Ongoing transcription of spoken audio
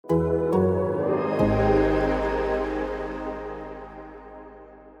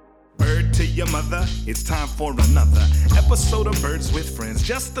brother, it's time for another episode of Birds with Friends.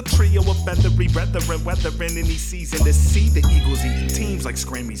 Just a trio of feathery brethren weathering any season to see the Eagles eating teams like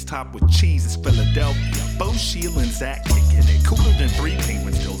Scrammy's top with cheese. It's Philadelphia, Bo, Sheila, and Zach kicking it cooler than three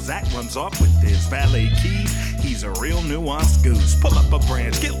penguins till Zach runs off with his valet keys. He's a real nuanced goose. Pull up a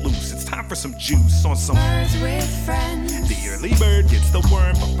branch, get loose. It's time for some juice on some Birds with Friends. The early bird gets the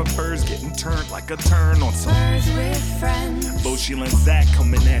worm, but prefers getting turned like a turn on some Birds with Friends. Bo, Sheila, and Zach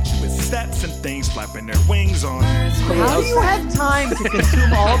coming at you with stats and things flapping their wings on. How do you have time to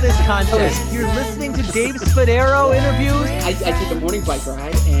consume all this content? You're listening to Dave Spadaro interviews? I take a morning bike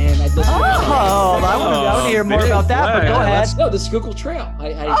ride and I listen to I want to hear more about that, but go ahead. No, the Schuylkill Trail.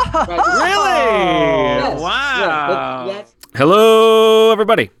 Really? Yes. Wow. Yeah, that's Hello,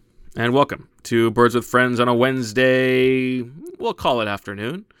 everybody, and welcome to Birds with Friends on a Wednesday. We'll call it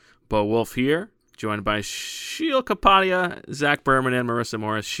afternoon. Bo Wolf here, joined by Sheil Kapadia, Zach Berman, and Marissa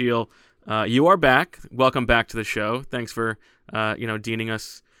Morris. Sheil, you are back. Welcome back to the show. Thanks for deeming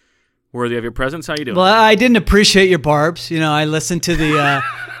us worthy of your presence. How you doing? Well, I didn't appreciate your barbs. I listened to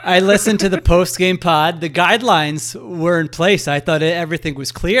the post game pod. The guidelines were in place. I thought everything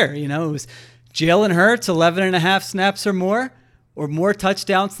was clear. It was Jalen Hurts, 11.5 snaps or more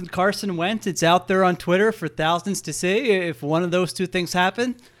touchdowns than Carson Wentz. It's out there on Twitter for thousands to see. If one of those two things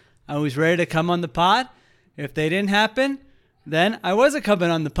happened, I was ready to come on the pod. If they didn't happen, then I wasn't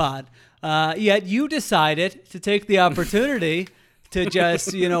coming on the pod. Yet you decided to take the opportunity to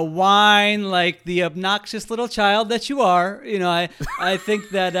just, whine like the obnoxious little child that you are. I think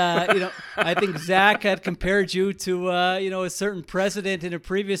that, I think Zach had compared you to, a certain president in a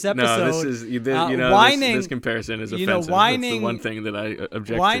previous episode. No, whining. This comparison is offensive. Whining. That's the one thing that I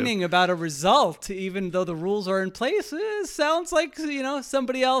object to. Whining about a result, even though the rules are in place, sounds like,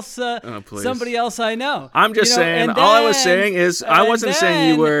 somebody else, somebody else I know. I'm just saying, all I was saying is, I wasn't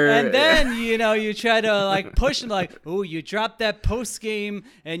saying you were. And then, you try to push and oh, you dropped that post game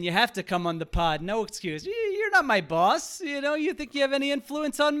and you have to come on the pod. No excuse. You're not my boss. You think you have any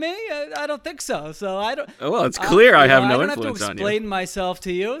influence on me? I don't think so. So I don't. Well, it's clear I have no influence on you. I don't have to explain myself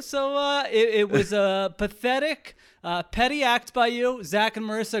to you. So it was a pathetic, petty act by you. Zach and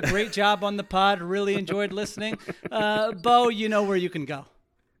Marissa, great job on the pod. Really enjoyed listening. Bo, you know where you can go.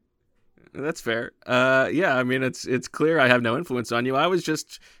 That's fair. Yeah, I mean, it's clear I have no influence on you. I was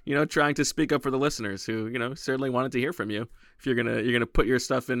just, trying to speak up for the listeners who, certainly wanted to hear from you. If you're gonna put your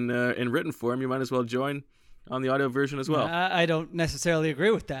stuff in written form, you might as well join on the audio version as well. I don't necessarily agree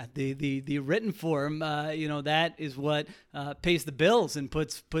with that. The written form, that is what pays the bills and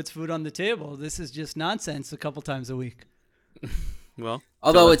puts food on the table. This is just nonsense a couple times a week. Well,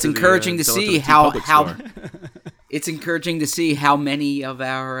 although it's encouraging to see how it's encouraging to see how many of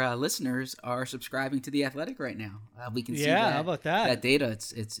our listeners are subscribing to The Athletic right now. We can see that. How about that data.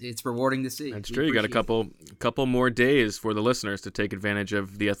 It's rewarding to see. That's true. You got a couple more days for the listeners to take advantage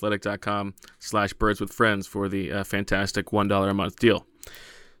of theathletic.com/birdswithfriends for the fantastic $1 a month deal.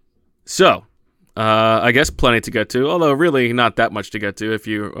 So, I guess plenty to get to, although really not that much to get to if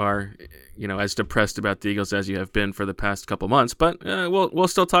you are, as depressed about the Eagles as you have been for the past couple months. But we'll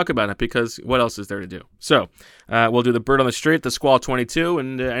still talk about it because what else is there to do? So we'll do the Bird on the Street, the Squall 22,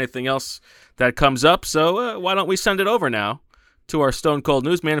 and anything else that comes up. So why don't we send it over now to our Stone Cold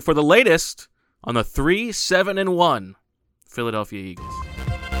Newsman for the latest on the 3-7-1 Philadelphia Eagles.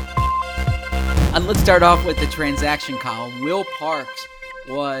 And let's start off with the transaction column. Will Parks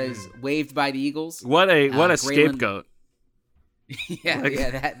was waived by the Eagles. What a scapegoat.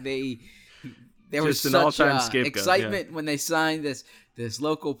 There was an such all-time scapegoat, excitement when they signed this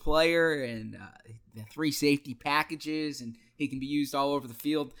local player and the 3 safety packages, and he can be used all over the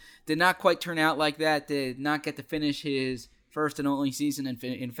field. Did not quite turn out like that. Did not get to finish his first and only season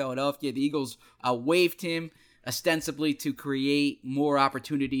in Philadelphia. The Eagles waived him ostensibly to create more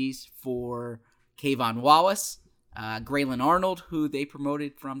opportunities for Kayvon Wallace, Graylin Arnold, who they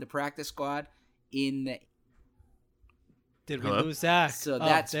promoted from the practice squad in the. Did we lose Zach? So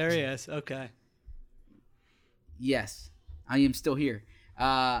there he is. Okay. Yes, I am still here.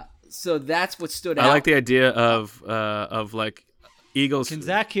 So that's what stood out. I like the idea of like Eagles. Can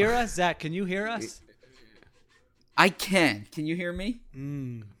Zach hear us? Zach, can you hear us? I can. Can you hear me?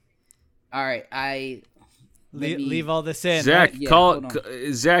 All right. Leave all this in. Zach,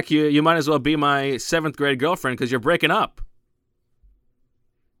 right? Zach. You might as well be my 7th grade girlfriend because you're breaking up.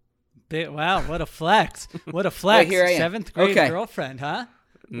 Wow, what a flex! What a flex! Here I am. 7th grade girlfriend, huh?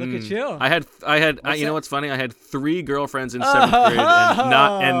 Look at you. I had. You know what's funny? I had 3 girlfriends in 7th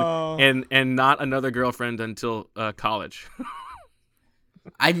grade, and not another girlfriend until college.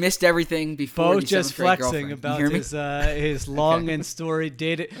 I missed everything before. Bo just flexing about his long and storied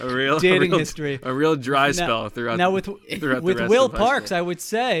dating history. A real dry spell throughout. Now with throughout the rest Will of high Parks, school. I would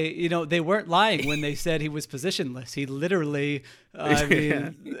say, they weren't lying when they said he was positionless. He literally,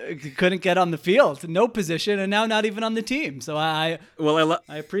 couldn't get on the field, no position, and now not even on the team. So I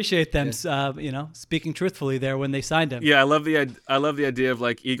appreciate them, speaking truthfully there when they signed him. Yeah, I love the idea of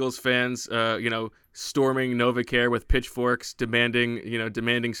like Eagles fans, storming NovaCare with pitchforks,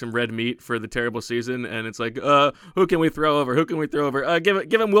 demanding some red meat for the terrible season, and it's like, who can we throw over? Who can we throw over?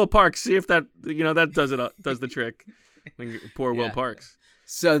 Give him Will Parks. See if that that does the trick. Poor Will Parks.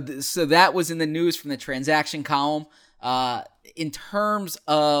 So that was in the news from the transaction column. In terms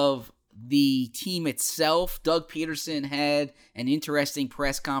of the team itself, Doug Peterson had an interesting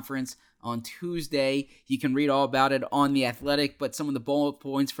press conference on Tuesday. You can read all about it on The Athletic, but some of the bullet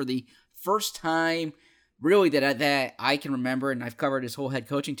points for the first time really that I can remember, and I've covered his whole head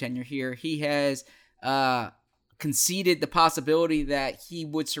coaching tenure here, he has conceded the possibility that he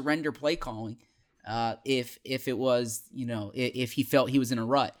would surrender play calling if it was, if he felt he was in a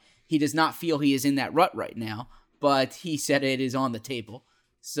rut. He does not feel he is in that rut right now, but he said it is on the table.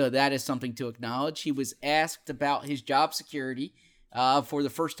 So that is something to acknowledge. He was asked about his job security for the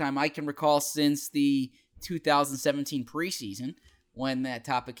first time I can recall since the 2017 preseason, when that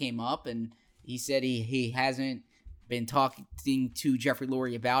topic came up, and he said he hasn't been talking to Jeffrey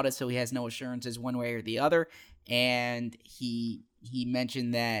Lurie about it, so he has no assurances one way or the other. And he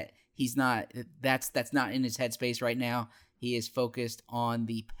mentioned that that's not in his headspace right now. He is focused on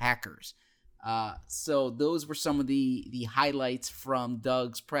the Packers. So those were some of the highlights from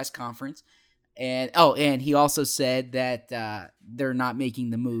Doug's press conference. And he also said that they're not making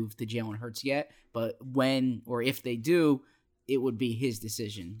the move to Jalen Hurts yet, but when or if they do, it would be his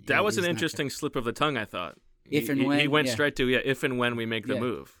decision. That was an interesting slip of the tongue, I thought. If and when. He went straight to, if and when we make the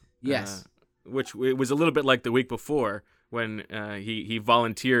move. Yes. Which it was a little bit like the week before when he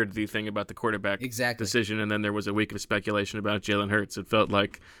volunteered the thing about the quarterback decision, and then there was a week of speculation about Jalen Hurts. It felt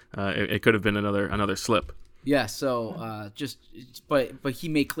like it could have been another slip. Yeah, so but he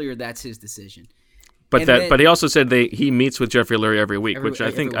made clear that's his decision. But he also said he meets with Jeffrey Lurie every week, which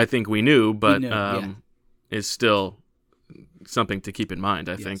I think we knew, but is still something to keep in mind,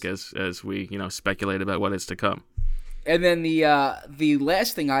 I think, as we speculate about what is to come. And then the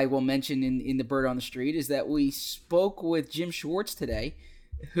last thing I will mention in the Bird on the Street is that we spoke with Jim Schwartz today,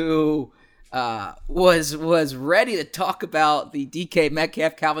 who was ready to talk about the DK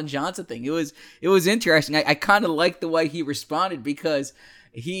Metcalf Calvin Johnson thing. It was interesting. I kind of liked the way he responded because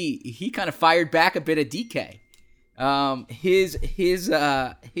he kind of fired back a bit at DK.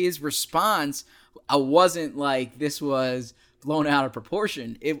 His response wasn't like this was blown out of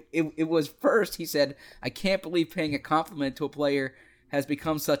proportion. It was first, he said, I can't believe paying a compliment to a player has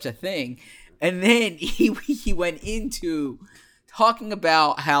become such a thing. And then he went into talking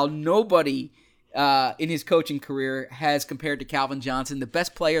about how nobody in his coaching career has compared to Calvin Johnson, the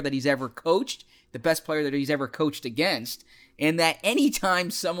best player that he's ever coached, the best player that he's ever coached against, and that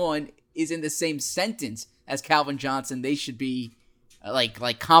anytime someone is in the same sentence as Calvin Johnson, they should be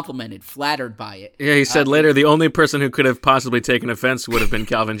like complimented, flattered by it. Yeah, he said later the only person who could have possibly taken offense would have been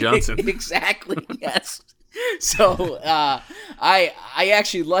Calvin Johnson. Exactly, yes. So I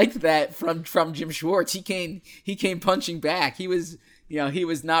actually liked that from Jim Schwartz. He came punching back. He was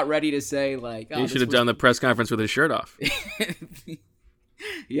not ready to say like he should have done the press conference with his shirt off.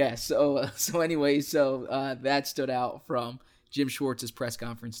 Yeah. So that stood out from Jim Schwartz's press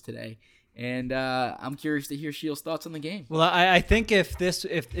conference today. And I'm curious to hear Shields' thoughts on the game. Well, I think if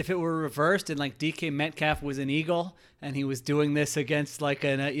it were reversed and like DK Metcalf was an Eagle and he was doing this against like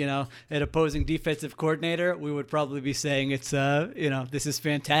an opposing defensive coordinator, we would probably be saying it's this is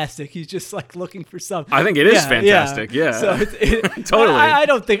fantastic. He's just like looking for something. I think it is fantastic. Yeah. So totally.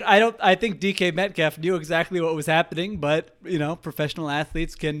 I think DK Metcalf knew exactly what was happening, but professional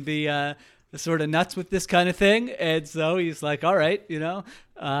athletes can be sort of nuts with this kind of thing, and so he's like, all right,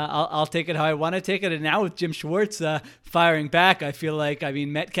 I'll take it how I want to take it. And now with Jim Schwartz firing back, I feel like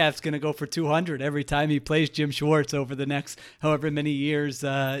Metcalf's going to go for 200 every time he plays Jim Schwartz over the next however many years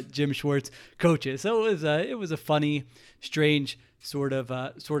Jim Schwartz coaches. So it was a funny, strange sort of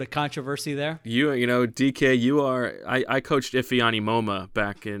controversy there. DK, you are. I coached Ifeanyi Moma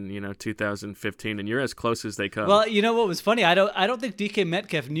back in 2015, and you're as close as they come. Well, what was funny? I don't think DK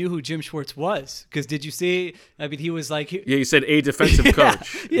Metcalf knew who Jim Schwartz was, because did you see? I mean, he was like, you said a defensive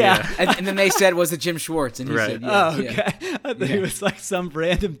coach. Yeah. And then they said, was it Jim Schwartz? And he said, yeah. Oh, okay. Yeah. I thought he was like some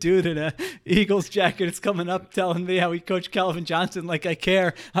random dude in a Eagles jacket is coming up telling me how he coached Calvin Johnson. Like, I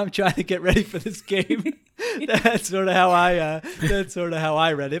care. I'm trying to get ready for this game. That's sort of how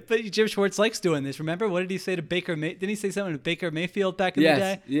I read it. But Jim Schwartz likes doing this. Remember, what did he say to Baker? Didn't he say something to Baker Mayfield back in the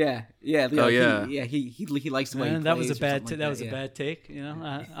day? Yeah. Oh, yeah. He likes the way he that plays was a bad. or something like that was yeah. a bad take. You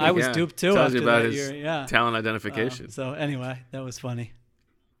know, I was duped too Tells after you about that his year. Yeah. talent identification. So anyway, that was funny.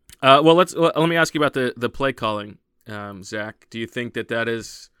 Well, let me ask you about the play calling, Zach. Do you think that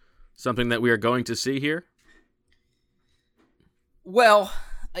is something that we are going to see here? Well,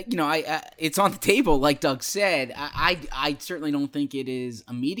 I it's on the table, like Doug said. I certainly don't think it is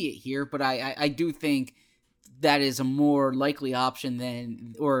immediate here, but I do think that is a more likely option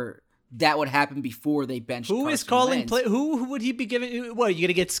than, or that would happen before they bench. Who is calling play? Who would he be giving? What, are you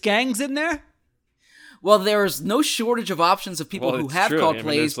gonna get Skangs in there? Well, there's no shortage of options of people who have called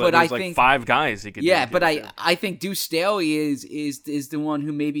plays, but I think 5 guys he could. Yeah, but I think Deuce Staley is the one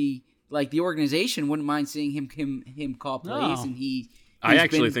who maybe, like, the organization wouldn't mind seeing him call plays, and I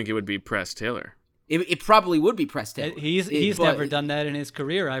actually think it would be Press Taylor. It probably would be Press Taylor. He's never done that in his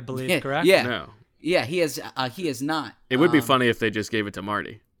career, I believe. Correct? Yeah. No. Yeah, he has not. It would be funny if they just gave it to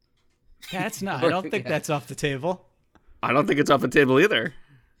Marty. That's not. I don't think that's off the table. I don't think it's off the table either.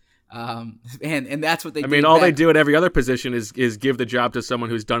 And that's what they. I mean, all they do at every other position is give the job to someone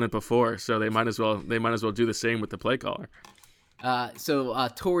who's done it before. So they might as well do the same with the play caller. So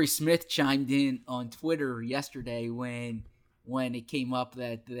Torrey Smith chimed in on Twitter yesterday when it came up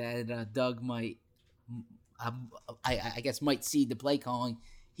that Doug might, I guess, might cede the play calling.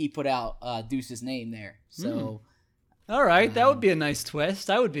 He put out Deuce's name there. So, all right, that would be a nice twist.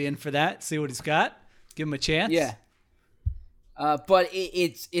 I would be in for that. See what he's got. Give him a chance. Yeah. But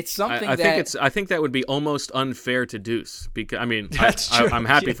it's something I think that would be almost unfair to Deuce, because I mean, I'm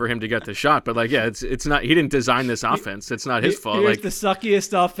happy for him to get the shot, but it's not. He didn't design this offense. It's not his fault. Here's the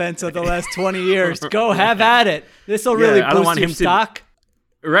suckiest offense of the last 20 years. Go have at it. This will really boost your stock.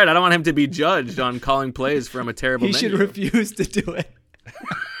 Right. I don't want him to be judged on calling plays from a terrible. He should refuse to do it.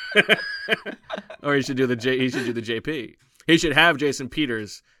 Or he should do the JP. He should have Jason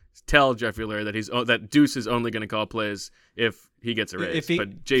Peters tell Jeffrey Lurie that Deuce is only going to call plays if he gets a raise,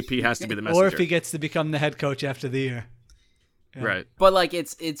 but JP has to be the messenger. Or if he gets to become the head coach after the year. Yeah. Right. But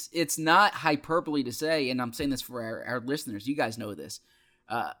it's not hyperbole to say, and I'm saying this for our listeners, you guys know this,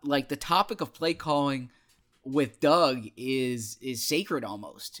 the topic of play calling with Doug is sacred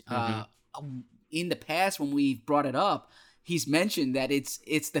almost. In the past, when we've brought it up, he's mentioned that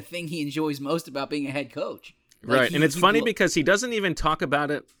it's the thing he enjoys most about being a head coach. Right, and it's funny because he doesn't even talk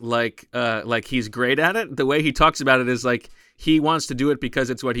about it like he's great at it. The way he talks about it is like he wants to do it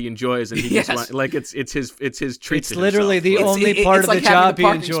because it's what he enjoys, and he just it's his treat. It's literally the only part of the job he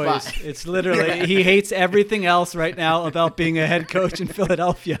enjoys. It's literally he hates everything else right now about being a head coach in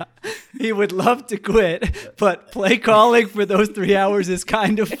Philadelphia. He would love to quit, but play calling for those 3 hours is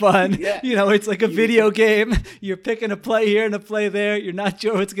kind of fun. Yeah. It's like a video game. You're picking a play here and a play there. You're not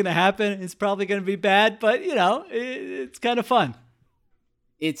sure what's going to happen. It's probably going to be bad, but it's kind of fun.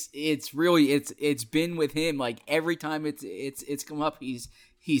 It's really been with him, like every time it's come up,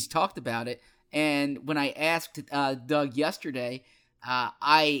 he's talked about it. And when I asked Doug yesterday,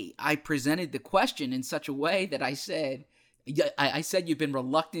 I presented the question in such a way that I said you've been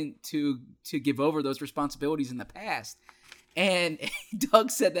reluctant to give over those responsibilities in the past, and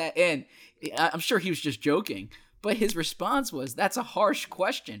Doug said that, and I'm sure he was just joking. But his response was, "That's a harsh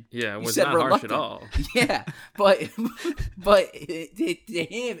question." Yeah, it was not harsh at all. Yeah, but to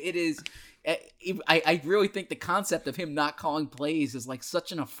him, it is. I really think the concept of him not calling plays is like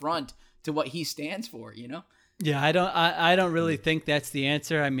such an affront to what he stands for. Yeah, I don't really think that's the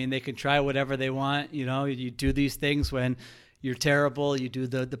answer. I mean, they can try whatever they want. You do these things when you're terrible. You do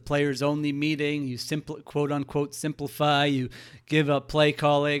the players only meeting. You quote unquote simplify. You give up play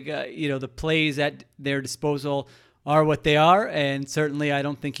calling. The plays at their disposal are what they are. And certainly I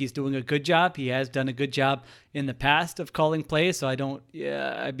don't think he's doing a good job. He has done a good job in the past of calling plays. So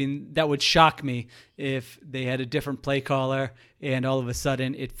that would shock me if they had a different play caller and all of a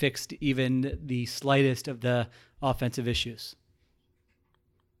sudden it fixed even the slightest of the offensive issues.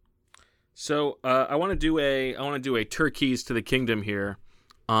 So I want to do a turkeys to the kingdom here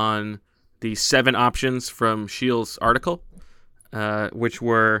on the 7 options from Shields' article, which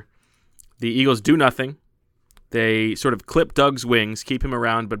were the Eagles do nothing. They sort of clip Doug's wings, keep him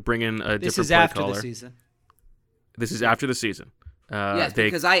around, but bring in a different play caller. This is after the season. This is after the season. Yes,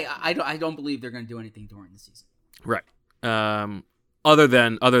 because I don't believe they're going to do anything during the season. Right. Other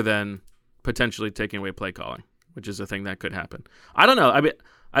than potentially taking away play calling, which is a thing that could happen. I don't know. I mean,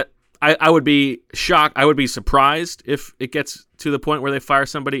 I would be shocked. I would be surprised if it gets to the point where they fire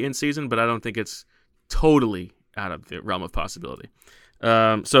somebody in season, but I don't think it's totally out of the realm of possibility.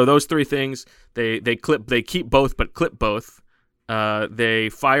 So those three things, they keep both but clip both. They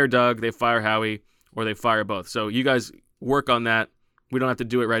fire Doug, they fire Howie, or they fire both. So you guys work on that. We don't have to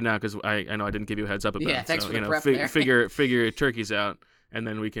do it right now because I know I didn't give you a heads up about it. Yeah, thanks so, for the prep there. figure your turkeys out, and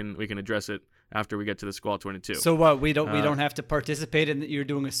then we can address it after we get to the Squall 22. So what? We don't have to participate in. You're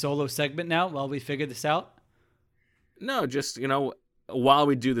doing a solo segment now while we figure this out. No, just while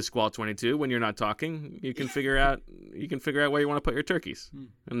we do the Squall 22, when you're not talking, you can figure out where you want to put your turkeys,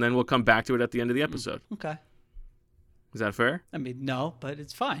 and then we'll come back to it at the end of the episode. Okay. Is that fair? I mean, no, but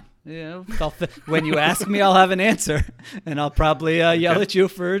it's fine. When you ask me, I'll have an answer, and I'll probably yell at you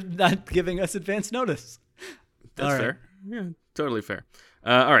for not giving us advance notice. That's fair. Yeah, totally fair.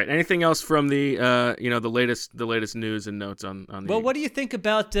 All right. Anything else from the the latest news and notes on the? Well, what do you think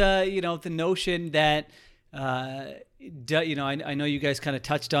about the notion that I know you guys kind of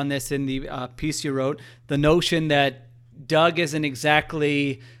touched on this in the piece you wrote. The notion that Doug isn't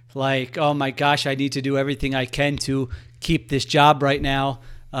exactly like, oh my gosh, I need to do everything I can to keep this job right now.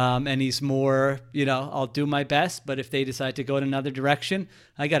 And he's more, I'll do my best, but if they decide to go in another direction,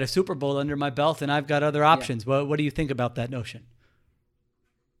 I got a Super Bowl under my belt and I've got other options. Yeah. What do you think about that notion?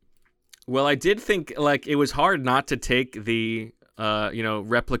 Well, I did think it was hard not to take the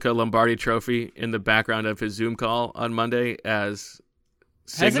replica Lombardi trophy in the background of his Zoom call on Monday as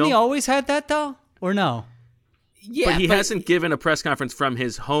signal. Hasn't he always had that though, or no? Yeah, but he hasn't given a press conference from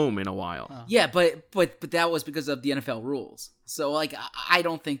his home in a while. Oh. Yeah, but that was because of the NFL rules. So I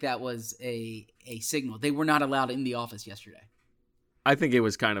don't think that was a signal. They were not allowed in the office yesterday. I think it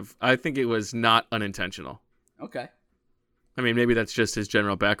was not unintentional. Okay. I mean, maybe that's just his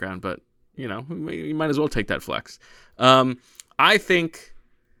general background, but you might as well take that flex. I think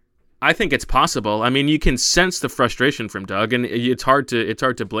it's possible. I mean, you can sense the frustration from Doug, and it's hard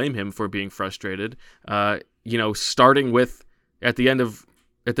to blame him for being frustrated. Starting with at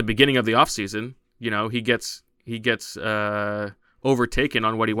the beginning of the offseason, he gets overtaken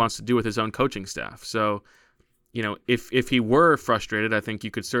on what he wants to do with his own coaching staff. So, if he were frustrated, I think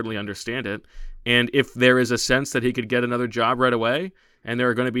you could certainly understand it. And if there is a sense that he could get another job right away, and there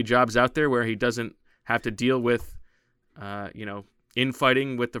are going to be jobs out there where he doesn't have to deal with,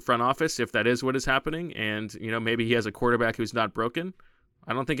 infighting with the front office, if that is what is happening, and maybe he has a quarterback who's not broken,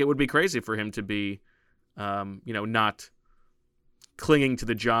 I don't think it would be crazy for him to be, not clinging to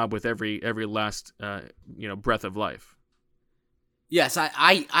the job with every last breath of life. Yes,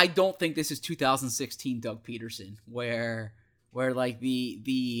 I don't think this is 2016 Doug Peterson, where like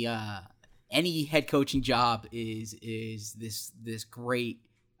the any head coaching job is this great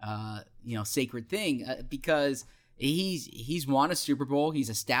sacred thing, because he's won a Super Bowl. He's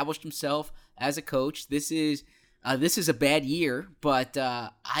established himself as a coach. This is a bad year, but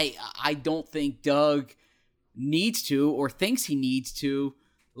I don't think Doug needs to or thinks he needs to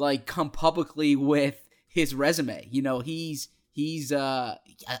come publicly with his resume. He's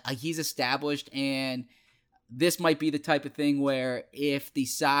established, and this might be the type of thing where if the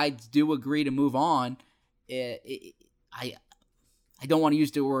sides do agree to move on, I don't want to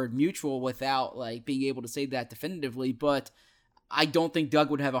use the word mutual without being able to say that definitively, but I don't think Doug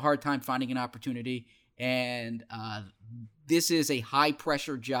would have a hard time finding an opportunity. And this is a high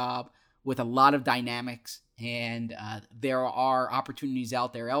pressure job with a lot of dynamics, and there are opportunities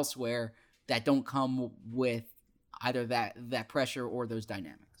out there elsewhere that don't come with either that pressure or those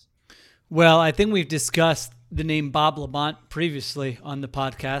dynamics. Well, I think we've discussed the name Bob Lamont previously on the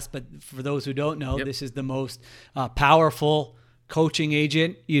podcast, but for those who don't know, This is the most powerful coaching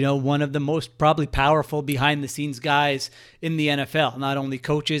agent, one of the most probably powerful behind the scenes guys in the NFL, not only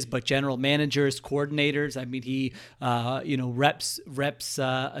coaches, but general managers, coordinators. I mean, he, reps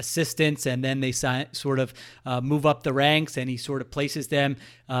assistants, and then they sort of move up the ranks, and he sort of places them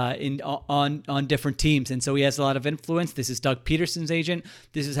on different teams. And so he has a lot of influence. This is Doug Peterson's agent.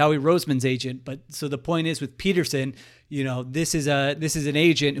 This is Howie Roseman's agent. But so the point is with Peterson, this is an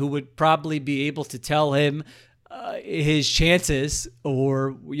agent who would probably be able to tell him his chances,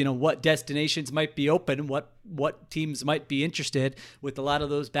 or what destinations might be open, what teams might be interested, with a lot of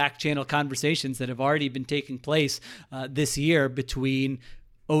those back channel conversations that have already been taking place this year between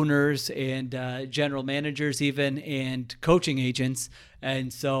owners and general managers even, and coaching agents.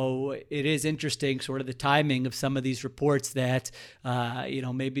 And so it is interesting sort of the timing of some of these reports that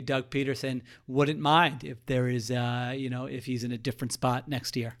maybe Doug Peterson wouldn't mind if there is if he's in a different spot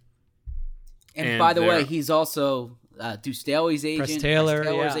next year. And by the way, he's also Deuce Staley's agent, Press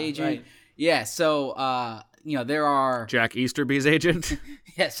Taylor's agent. Right. Yeah, so there are Jack Easterby's agent.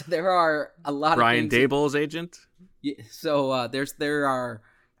 Yeah, so there are a lot Brian of Brian Dable's agent. Yeah, so there are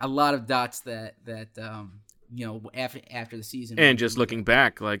a lot of dots that after the season. And just looking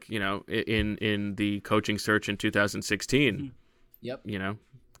back, like, in the coaching search in 2016, Mm-hmm. Yep.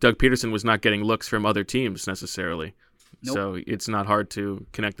 Doug Peterson was not getting looks from other teams necessarily. Nope. So it's not hard to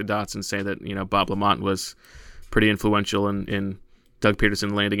connect the dots and say that, Bob Lamont was pretty influential in Doug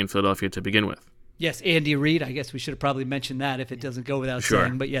Peterson landing in Philadelphia to begin with. Yes, Andy Reid. I guess we should have probably mentioned that if it doesn't go without Sure.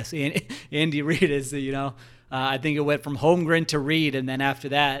 saying. But yes, Andy Reid is I think it went from Holmgren to Reid, and then after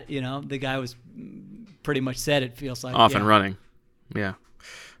that, the guy was pretty much set. It feels like Off and running. Yeah.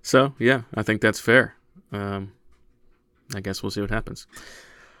 So yeah, I think that's fair. I guess we'll see what happens.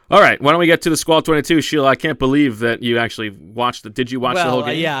 All right, why don't we get to the Squall 22, Sheila? I can't believe that you actually watched it. Did you watch the whole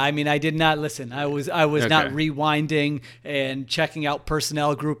game? Yeah, I mean, I did not listen. I was not rewinding and checking out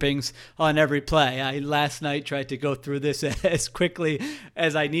personnel groupings on every play. I last night tried to go through this as quickly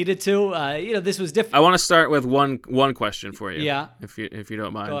as I needed to. This was different. I want to start with one question for you. Yeah. If you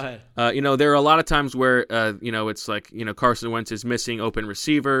don't mind. Go ahead. There are a lot of times where it's like, Carson Wentz is missing open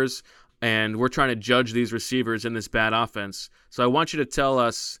receivers, and we're trying to judge these receivers in this bad offense. So I want you to tell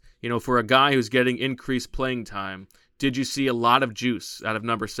us, for a guy who's getting increased playing time, did you see a lot of juice out of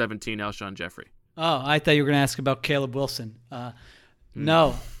number 17, Alshon Jeffrey? Oh, I thought you were going to ask about Caleb Wilson.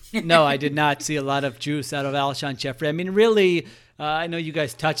 No, I did not see a lot of juice out of Alshon Jeffrey. I mean, really, I know you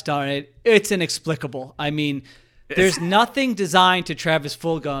guys touched on it. It's inexplicable. I mean, there's nothing designed to Travis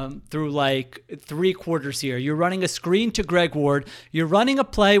Fulgham through like 3 quarters here. You're running a screen to Greg Ward. You're running a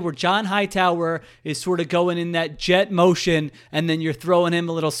play where John Hightower is sort of going in that jet motion, and then you're throwing him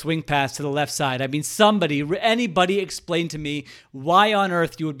a little swing pass to the left side. I mean, anybody explain to me why on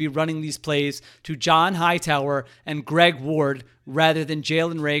earth you would be running these plays to John Hightower and Greg Ward rather than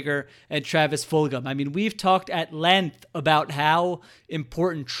Jalen Reagor and Travis Fulgham. I mean, we've talked at length about how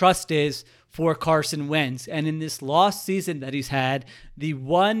important trust is for Carson Wentz. And in this lost season that he's had, the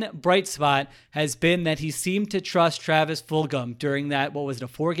one bright spot has been that he seemed to trust Travis Fulgham during that, what was it, a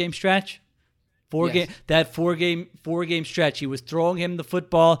 4-game stretch? That four game stretch. He was throwing him the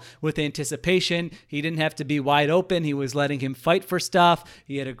football with anticipation. He didn't have to be wide open. He was letting him fight for stuff.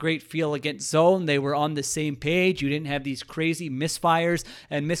 He had a great feel against zone. They were on the same page. You didn't have these crazy misfires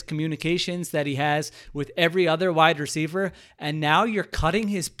and miscommunications that he has with every other wide receiver. And now you're cutting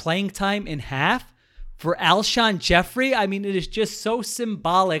his playing time in half for Alshon Jeffrey. I mean, it is just so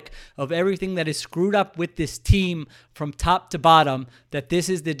symbolic of everything that is screwed up with this team from top to bottom that this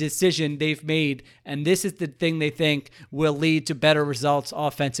is the decision they've made, and this is the thing they think will lead to better results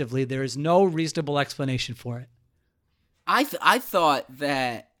offensively. There is no reasonable explanation for it. I thought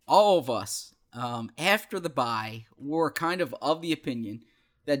that all of us, after the bye, were kind of the opinion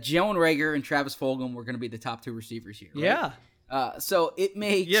that Jalen Reagor and Travis Fulgham were going to be the top 2 receivers here. Right? Yeah. So it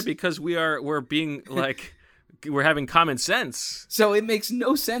makes... Yeah, because we're being like, we're having common sense. So it makes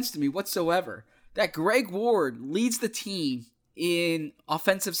no sense to me whatsoever that Greg Ward leads the team in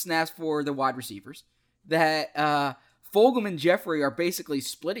offensive snaps for the wide receivers, that Fulgham and Jeffrey are basically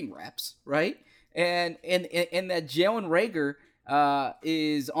splitting reps, right? And that Jalen Reagor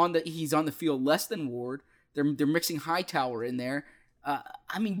he's on the field less than Ward. They're mixing Hightower in there.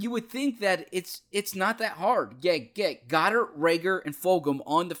 I mean, you would think that it's not that hard. Get Goddard, Reagor, and Fulgham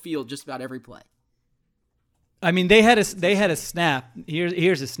on the field just about every play. I mean, they had a snap.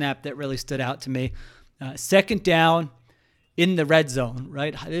 Here's a snap that really stood out to me. 2nd down in the red zone,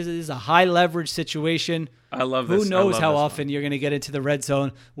 right? This is a high leverage situation. I love this. Who knows how often you're going to get into the red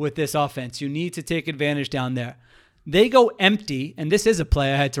zone with this offense? You need to take advantage down there. They go empty, and this is a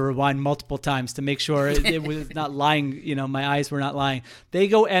play I had to rewind multiple times to make sure it was not lying. My eyes were not lying. They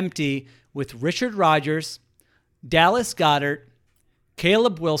go empty with Richard Rodgers, Dallas Goedert,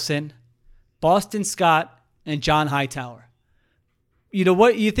 Caleb Wilson, Boston Scott, and John Hightower. You know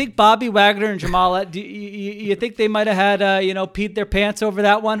what? You think Bobby Wagner and Jamal? You think they might have had peed their pants over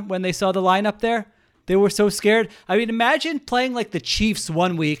that one when they saw the lineup there? They were so scared. I mean, imagine playing like the Chiefs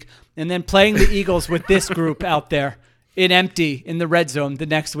one week and then playing the Eagles with this group out there in empty in the red zone the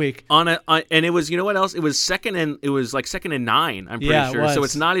next week. And it was, you know what else? It was second and 9. I'm pretty sure. So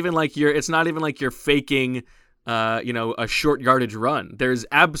it's not even like you're faking, a short yardage run. There's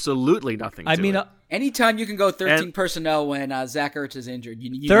absolutely nothing. To it. Anytime you can go 13 personnel when Zach Ertz is injured,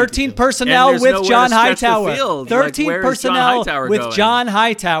 you 13 personnel with John Hightower. 13 Like, personnel with John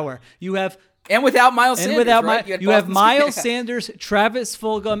Hightower. You have. And without Miles Sanders, right? You have Miles Sanders, Travis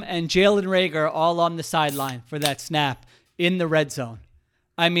Fulgham, and Jalen Reagor all on the sideline for that snap in the red zone.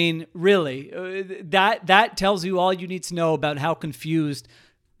 I mean, really, that tells you all you need to know about how confused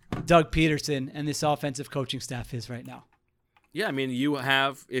Doug Peterson and this offensive coaching staff is right now. Yeah, I mean, you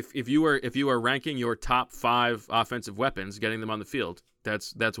have if you are ranking your top 5 offensive weapons, getting them on the field,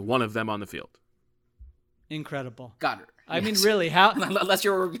 that's one of them on the field. Incredible. Goddard. I mean, Yes. really, how? unless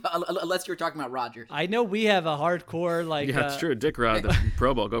you're talking about Rodgers. I know we have a hardcore Yeah, that's true. Dick Rod, the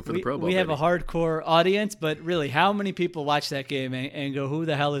Pro Bowl. Go for the Pro Bowl. We have a baby. hardcore audience, but really, how many people watch that game and go, "Who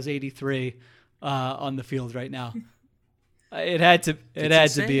the hell is 83 on the field right now?" It had to be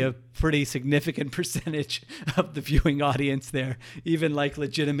insane. a pretty significant percentage of the viewing audience there, even like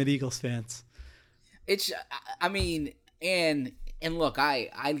legitimate Eagles fans. I mean, and look,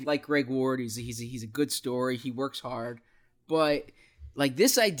 I like Greg Ward. He's a good story. He works hard, but like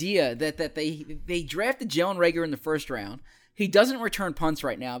this idea that they drafted Jalen Reagor in the first round. He doesn't return punts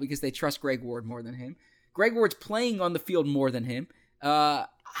right now because they trust Greg Ward more than him. Greg Ward's playing on the field more than him.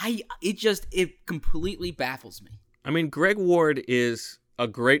 It completely baffles me. I mean, Greg Ward is a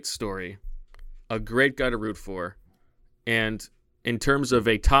great story, a great guy to root for, and in terms of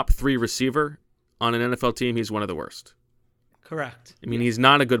a top 3 receiver on an NFL team, he's one of the worst. Correct. I mean, he's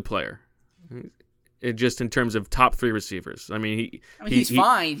not a good player. Just in terms of top 3 receivers. I mean, he's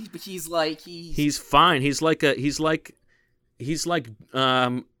fine, but he's fine. He's like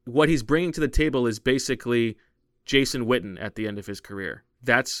what he's bringing to the table is basically Jason Witten at the end of his career.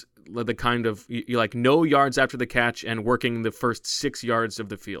 That's the kind of you like no yards after the catch and working the first 6 yards of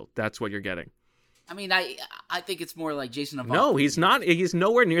the field. That's what you're getting. I mean, I think it's more like Jason Avant. No, he's not. He's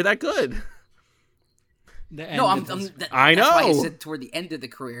nowhere near that good. I know. That's why I said toward the end of the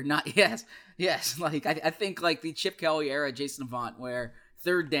career, not yes. Like I think like the Chip Kelly era, Jason Avant, where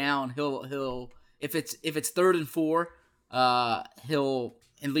third down, he'll if it's 3rd and 4, he'll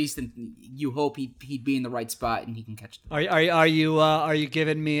at least you hope he'd be in the right spot and he can catch the ball. Are you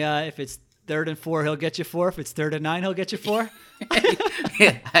giving me if it's 3rd and 4 he'll get you 4, if it's 3rd and 9 he'll get you 4?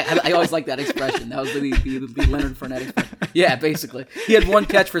 Yeah, I always like that expression. That was the Leonard Fournette expression. Yeah, basically, he had 1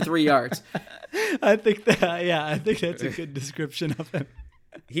 catch for 3 yards. I think that's a good description of him.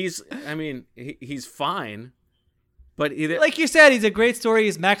 He's fine, but like you said, he's a great story.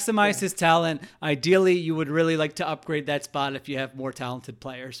 He's maximized his talent. Ideally, you would really like to upgrade that spot if you have more talented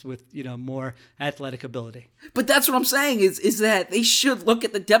players with more athletic ability. But that's what I'm saying is that they should look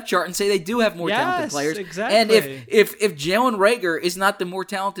at the depth chart and say they do have more talented players. Exactly. And if Jalen Reagor is not the more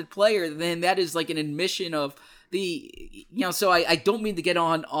talented player, then that is like an admission of the So I don't mean to get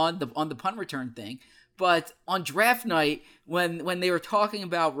on the punt return thing, but on draft night when they were talking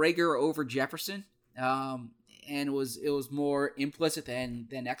about Reagor over Jefferson, and it was more implicit than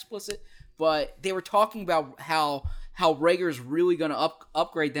explicit, but they were talking about how Reagor's really going to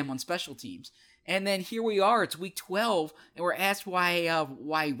upgrade them on special teams. And then here we are, it's week 12, and we're asked why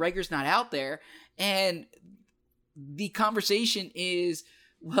Reagor's not out there, and the conversation is,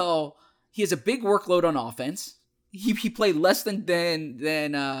 well, he has a big workload on offense. He played less than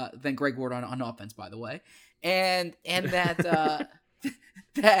Greg Ward on offense, by the way, and that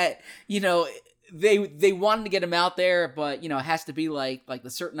that they wanted to get him out there, but it has to be like a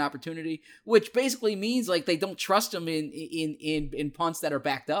certain opportunity, which basically means like they don't trust him in punts that are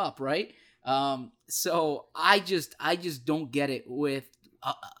backed up, right? So I just don't get it with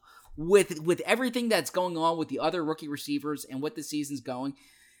everything that's going on with the other rookie receivers and what the season's going.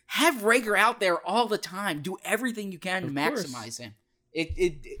 Have Reagor out there all the time. Do everything you can to maximize him.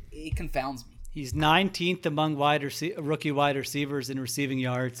 It confounds me. He's 19th among rookie wide receivers in receiving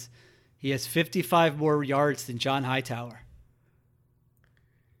yards. He has 55 more yards than John Hightower.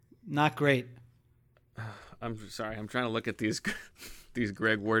 Not great. I'm sorry. I'm trying to look at these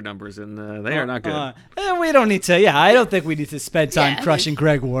Greg Ward numbers, and they are not good. We don't need to. Yeah, I don't think we need to spend time crushing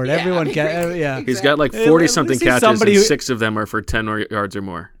Greg Ward. Yeah, Everyone He's got like 40-something catches, and 6 of them are for 10 yards or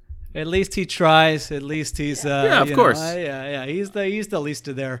more. At least he tries. At least he's of course. He's the least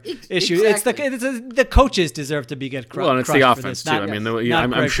of their issue. Exactly. It's the coaches deserve to get crushed. Well, and it's the offense too. Not, I mean,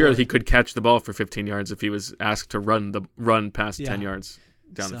 not I'm sure Ward. he could catch the ball for 15 yards if he was asked to run past 10 yards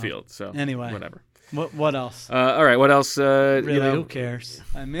down the field. So anyway, whatever. What else? All right, what else? Really, who cares?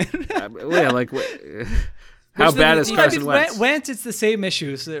 I mean, how bad is Carson Wentz? Wentz, it's the same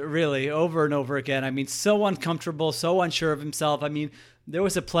issues, really, over and over again. I mean, so uncomfortable, so unsure of himself. I mean, there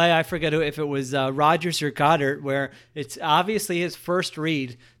was a play, I forget if it was Rodgers or Goddard, where it's obviously his first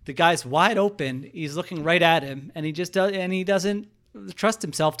read. The guy's wide open. He's looking right at him, and he doesn't trust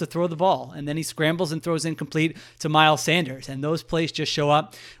himself to throw the ball. And then he scrambles and throws incomplete to Miles Sanders. And those plays just show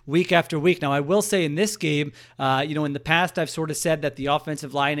up week after week. Now, I will say in this game, in the past, I've sort of said that the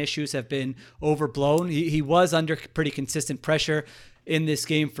offensive line issues have been overblown. He was under pretty consistent pressure in this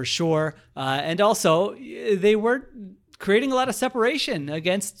game for sure. And also, they were creating a lot of separation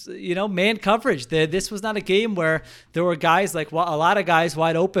against, man coverage. This was not a game where there were guys a lot of guys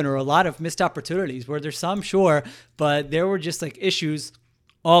wide open or a lot of missed opportunities. Where there's some, sure, but there were just like issues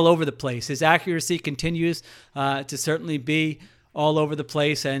all over the place. His accuracy continues to certainly be all over the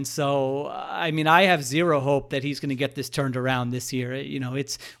place. And so, I mean, I have zero hope that he's going to get this turned around this year. You know,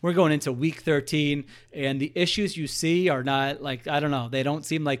 we're going into week 13, and the issues you see are not like, I don't know, they don't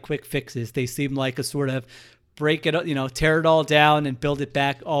seem like quick fixes. They seem like a sort of break it, you know, tear it all down and build it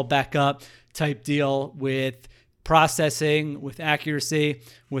back up type deal with processing, with accuracy,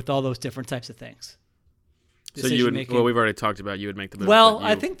 with all those different types of things. So you would, well, we've already talked about you would make the move. Well,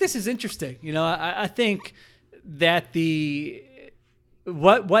 I think this is interesting. You know, I think that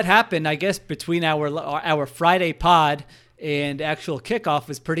what happened, I guess, between our Friday pod and actual kickoff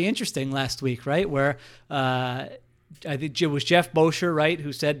was pretty interesting last week, right? Where I think it was Jeff Mosher, right,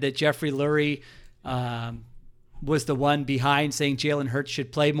 who said that Jeffrey Lurie was the one behind saying Jalen Hurts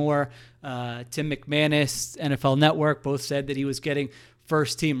should play more. Tim McManus, NFL Network, both said that he was getting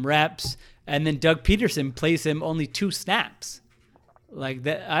first-team reps. And then Doug Peterson plays him only 2 snaps. Like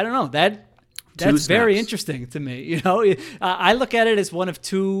that, I don't know. That's very interesting to me. You know, I look at it as one of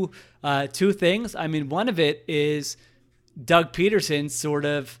two things. I mean, one of it is Doug Peterson sort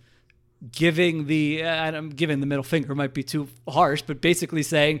of giving I'm giving the middle finger, might be too harsh, but basically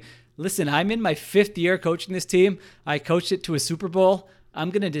saying, listen, I'm in my 5th year coaching this team. I coached it to a Super Bowl.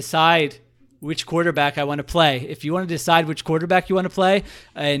 I'm going to decide which quarterback I want to play. If you want to decide which quarterback you want to play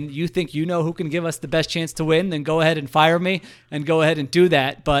and you think you know who can give us the best chance to win, then go ahead and fire me and go ahead and do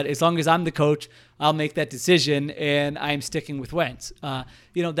that. But as long as I'm the coach, I'll make that decision, and I'm sticking with Wentz.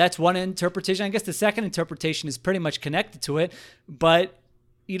 You know, that's one interpretation. I guess the second interpretation is pretty much connected to it, but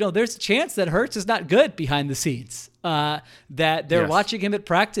you know, there's a chance that Hurts is not good behind the scenes, that they're watching him at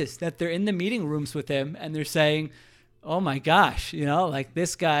practice, that they're in the meeting rooms with him, and they're saying, oh my gosh, you know, like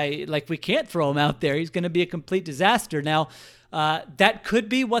this guy, like we can't throw him out there. He's going to be a complete disaster. Now, that could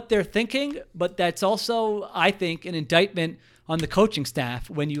be what they're thinking, but that's also, I think, an indictment on the coaching staff.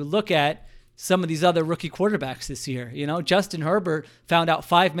 When you look at some of these other rookie quarterbacks this year, you know, Justin Herbert found out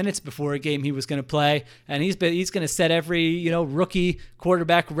 5 minutes before a game he was going to play, and he's going to set every, you know, rookie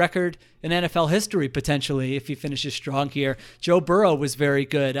quarterback record in NFL history potentially if he finishes strong here. Joe Burrow was very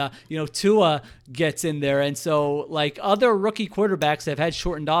good. You know, Tua gets in there, and so like other rookie quarterbacks have had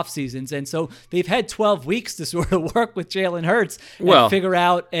shortened off seasons, and so they've had 12 weeks to sort of work with Jalen Hurts and figure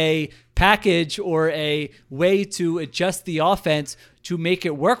out a package or a way to adjust the offense to make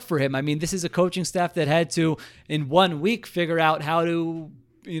it work for him. I mean, this is a coaching staff that had to, in 1 week, figure out how to,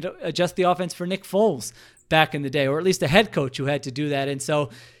 you know, adjust the offense for Nick Foles back in the day, or at least a head coach who had to do that. And so,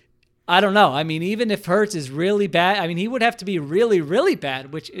 I don't know. I mean, even if Hurts is really bad, I mean, he would have to be really, really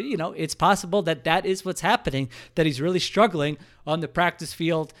bad, which, you know, it's possible that is what's happening, that he's really struggling on the practice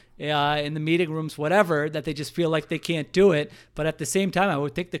field, in the meeting rooms, whatever, that they just feel like they can't do it. But at the same time, I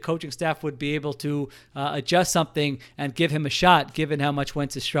would think the coaching staff would be able to adjust something and give him a shot, given how much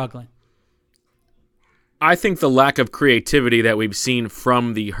Wentz is struggling. I think the lack of creativity that we've seen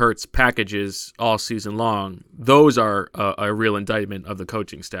from the Hurts packages all season long, those are a real indictment of the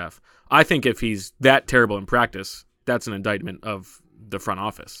coaching staff. I think if he's that terrible in practice, that's an indictment of the front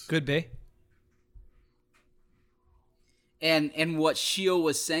office. Could be. And what Sheil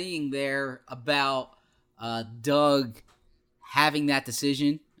was saying there about Doug having that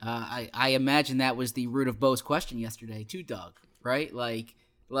decision, I imagine that was the root of Bo's question yesterday to Doug, right? Like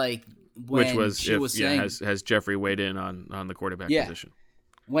when which was, saying, has Jeffrey weighed in on the quarterback position?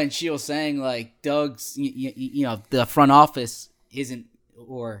 When Sheil was saying like Doug's, you know, the front office isn't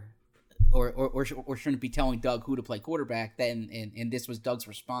or shouldn't be telling Doug who to play quarterback. Then and this was Doug's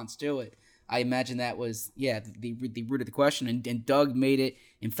response to it. I imagine that was, the root of the question, and Doug made it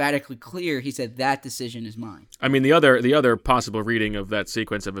emphatically clear. He said, that decision is mine. I mean, the other possible reading of that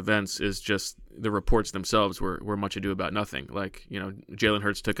sequence of events is just the reports themselves were much ado about nothing. Like, you know, Jalen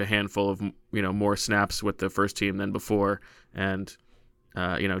Hurts took a handful of, you know, more snaps with the first team than before, and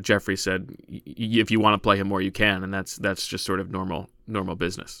you know, Jeffrey said, if you want to play him more, you can, and that's just sort of normal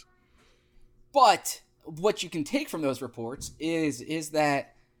business. But what you can take from those reports is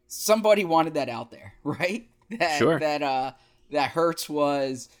that somebody wanted that out there, right? That Hurts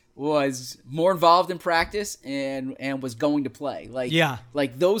was more involved in practice and was going to play.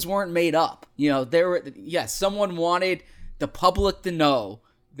 Like those weren't made up. You know, someone wanted the public to know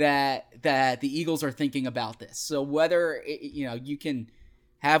that the Eagles are thinking about this. So whether you know, you can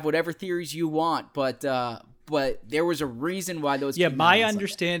have whatever theories you want, but there was a reason why those. Yeah, my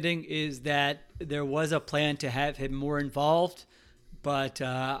understanding is that there was a plan to have him more involved. But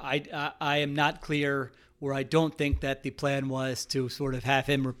I am not clear, or I don't think that the plan was to sort of have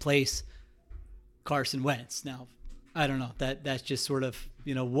him replace Carson Wentz. Now, I don't know. That's just sort of,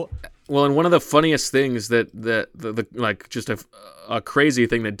 what. Well, and one of the funniest things that the like just a crazy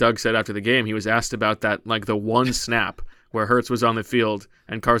thing that Doug said after the game, he was asked about that, like the one snap where Hurts was on the field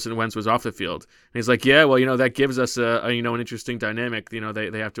and Carson Wentz was off the field. And he's like, yeah, well, that gives us a an interesting dynamic. They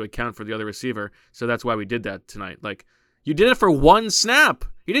have to account for the other receiver. So that's why we did that tonight. Like, you did it for one snap.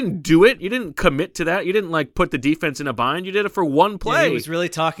 You didn't do it. You didn't commit to that. You didn't put the defense in a bind. You did it for one play. Yeah, he was really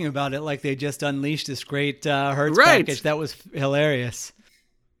talking about it like they just unleashed this great Hurts package. That was hilarious.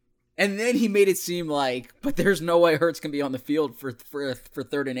 And then he made it seem like, but there's no way Hurts can be on the field for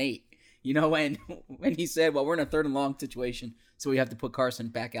 3rd and 8. When he said, well, we're in a 3rd and long situation, so we have to put Carson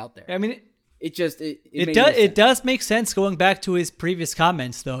back out there. I mean, it does make sense going back to his previous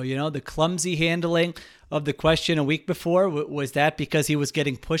comments, though. The clumsy handling of the question a week before, was that because he was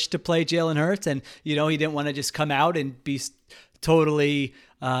getting pushed to play Jalen Hurts, and he didn't want to just come out and be totally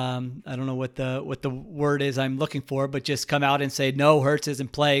I don't know what the word is I'm looking for, but just come out and say, no, Hurts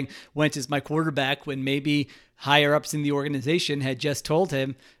isn't playing, Wentz is my quarterback, when maybe higher ups in the organization had just told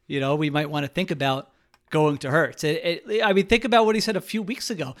him, we might want to think about going to Hurts. I mean, think about what he said a few weeks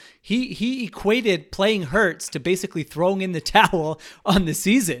ago. He equated playing Hurts to basically throwing in the towel on the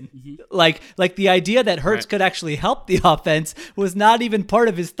season. Mm-hmm. Like the idea that Hurts could actually help the offense was not even part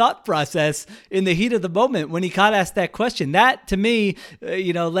of his thought process in the heat of the moment when he got asked that question. That, to me,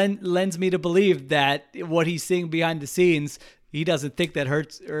 lends me to believe that what he's seeing behind the scenes, he doesn't think that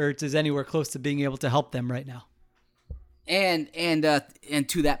Hurts is anywhere close to being able to help them right now. And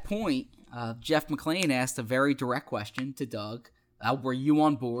to that point, Jeff McClain asked a very direct question to Doug. Were you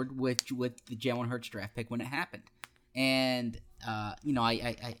on board with the Jalen Hurts draft pick when it happened? And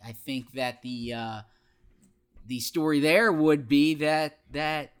I think that the story there would be that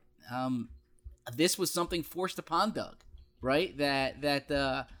this was something forced upon Doug, right?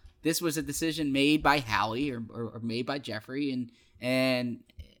 That this was a decision made by Howie or made by Jeffrey, and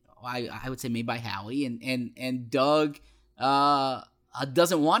I would say made by Howie, and Doug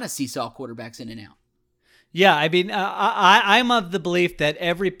doesn't want to seesaw quarterbacks in and out. Yeah, I mean, I'm of the belief that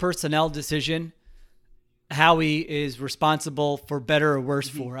every personnel decision Howie is responsible for better or worse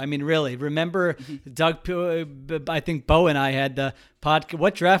for. I mean, really, remember Doug, I think Bo and I had the podcast.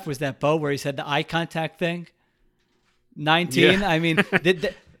 What draft was that, Bo, where he said the eye contact thing? 19? Yeah. I mean, I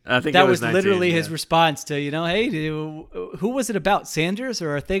think that was 19, literally his response to, hey, who was it about? Sanders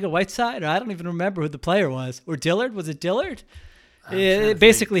or Arcega-Whiteside? Or I don't even remember who the player was. Or Dillard? Was it Dillard?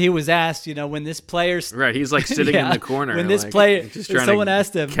 Basically, he was asked, when this player's right, he's sitting in the corner. When this player, someone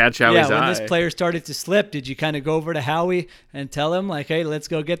asked him, catch Howie's when eye. This player started to slip, did you kind of go over to Howie and tell him hey, let's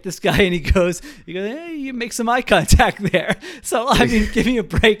go get this guy? And he goes, hey, you make some eye contact there. So I mean, give me a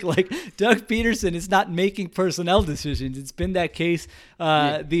break. Doug Peterson is not making personnel decisions. It's been that case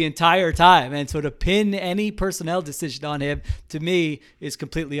the entire time, and so to pin any personnel decision on him, to me, is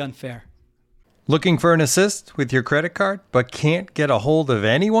completely unfair. Looking for an assist with your credit card, but can't get a hold of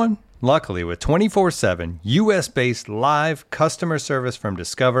anyone? Luckily, with 24/7 U.S.-based live customer service from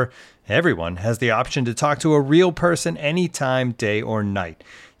Discover, everyone has the option to talk to a real person anytime, day or night.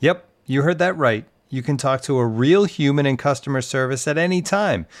 Yep, you heard that right. You can talk to a real human in customer service at any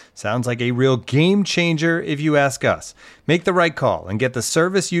time. Sounds like a real game changer if you ask us. Make the right call and get the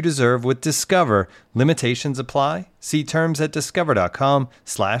service you deserve with Discover. Limitations apply. See terms at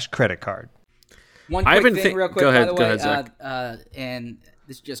discover.com/creditcard. One quick thing, real quick, by the way, go ahead, Zach. And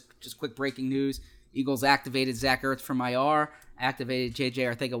this is just quick breaking news. Eagles activated Zach Ertz from IR, activated J.J.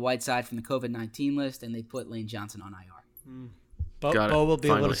 Arcega-Whiteside from the COVID-19 list, and they put Lane Johnson on IR. Bo will be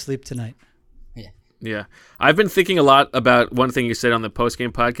able to sleep tonight. Yeah. I've been thinking a lot about one thing you said on the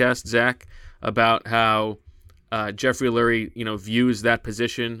postgame podcast, Zach, about how Jeffrey Lurie, views that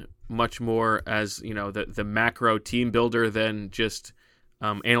position much more as, the macro team builder than just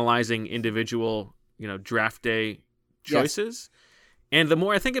analyzing individual, draft day choices. Yes. And the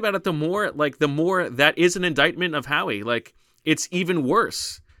more I think about it, the more that is an indictment of Howie. It's even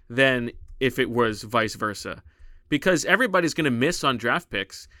worse than if it was vice versa, because everybody's going to miss on draft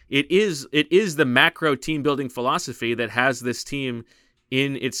picks. It is the macro team building philosophy that has this team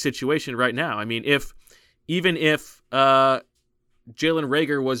in its situation right now. I mean, even if Jalen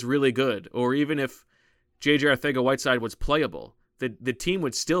Reagor was really good, or even if J.J. Arcega-Whiteside was playable, the team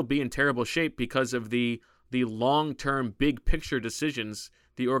would still be in terrible shape because of the long-term big picture decisions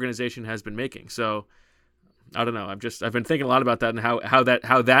the organization has been making. So I don't know. I've been thinking a lot about that and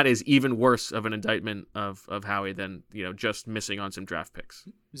how that is even worse of an indictment of Howie than, just missing on some draft picks.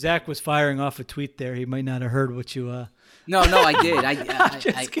 Zach was firing off a tweet there. He might not have heard what you No, I did. I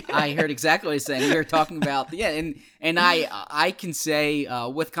heard exactly what he's saying. We were talking about and I can say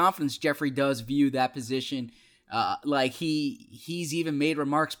with confidence Jeffrey does view that position Like he's even made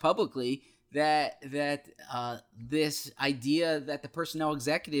remarks publicly that this idea that the personnel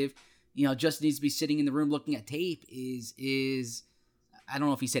executive, just needs to be sitting in the room looking at tape is I don't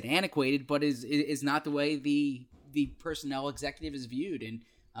know if he said antiquated, but is not the way the personnel executive is viewed. And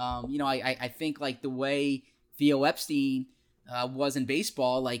I think like the way Theo Epstein was in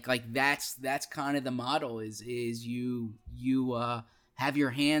baseball, like that's kind of the model is you have your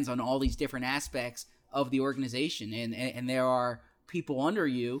hands on all these different aspects of the organization, and there are people under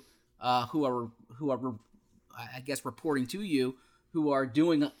you who are I guess reporting to you, who are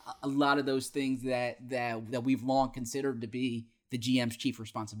doing a lot of those things that we've long considered to be the GM's chief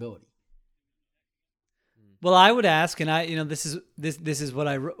responsibility. Well, I would ask, and this is what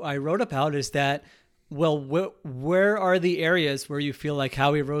I wrote about, is that, well, where are the areas where you feel like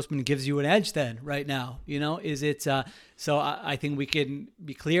Howie Roseman gives you an edge then right now? Is it so I think we can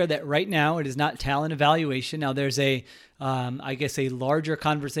be clear that right now it is not talent evaluation. Now there's I guess a larger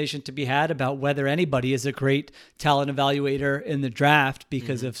conversation to be had about whether anybody is a great talent evaluator in the draft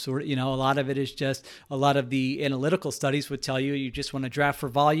because of sort of, a lot of it is just a lot of the analytical studies would tell you just want to draft for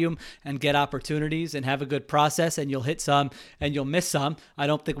volume and get opportunities and have a good process, and you'll hit some and you'll miss some. I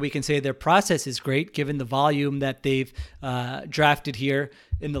don't think we can say their process is great given the volume that they've drafted here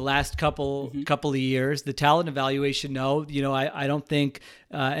in the last couple of years. The talent evaluation, no, I don't think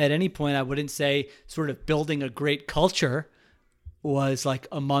at any point I wouldn't say sort of building a great culture was like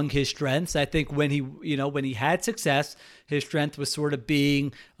among his strengths. I think when he had success, his strength was sort of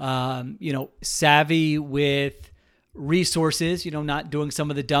being, savvy with resources, not doing some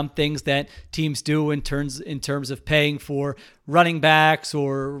of the dumb things that teams do in terms of paying for running backs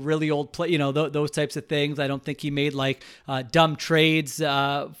or really old play, those types of things. I don't think he made like dumb trades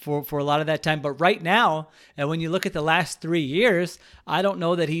for a lot of that time. But right now, and when you look at the last 3 years, I don't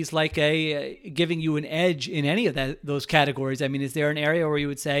know that he's like giving you an edge in any of those categories. I mean, is there an area where you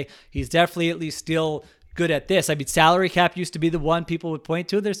would say he's definitely at least still good at this? I mean, salary cap used to be the one people would point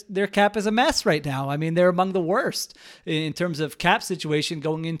to. Their cap is a mess right now. I mean, they're among the worst in terms of cap situation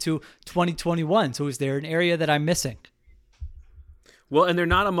going into 2021. So is there an area that I'm missing? Well, and they're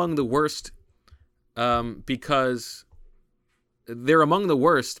not among the worst because they're among the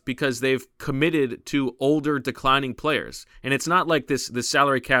worst because they've committed to older declining players. And it's not like the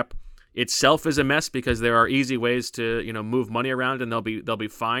salary cap itself is a mess because there are easy ways to, move money around and they'll be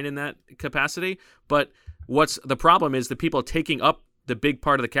fine in that capacity. But what's the problem is the people taking up the big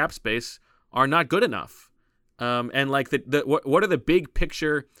part of the cap space are not good enough. And like what are the big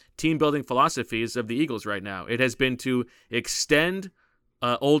picture team building philosophies of the Eagles right now? It has been to extend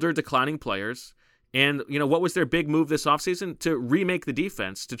older declining players. And, what was their big move this offseason? To remake the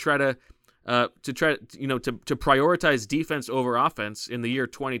defense, to prioritize defense over offense in the year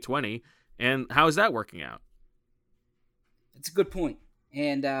 2020. And how is that working out? It's a good point.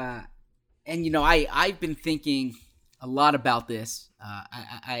 And I've been thinking a lot about this.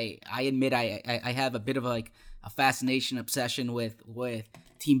 I admit I have a bit of a fascination, obsession with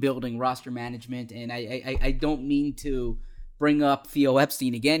team building, roster management, and I don't mean to bring up Theo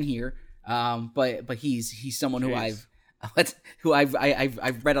Epstein again here, but he's someone who I've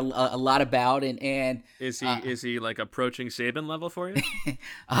read a lot about, and is he like approaching Saban level for you?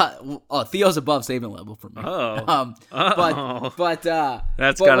 Theo's above Saban level for me. But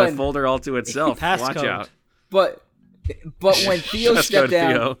that's got a folder all to itself. Watch out. But when Theo stepped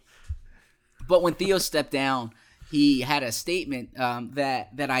down, when Theo stepped down, he had a statement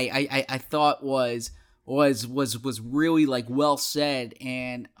that I thought was really like well said,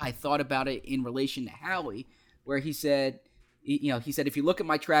 and I thought about it in relation to Howie, where he said, if you look at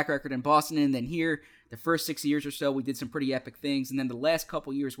my track record in Boston and then here, the first 6 years or so, we did some pretty epic things, and then the last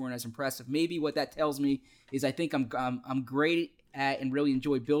couple years weren't as impressive. Maybe what that tells me is I think I'm great at and really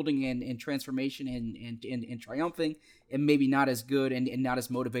enjoy building and transformation and triumphing, and maybe not as good and not as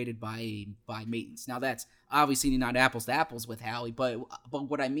motivated by maintenance. Now that's obviously not apples to apples with Howie, but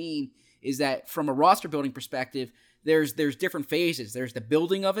what I mean is that from a roster building perspective, there's different phases. There's the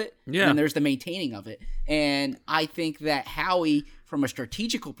building of it, and there's the maintaining of it. And I think that Howie, from a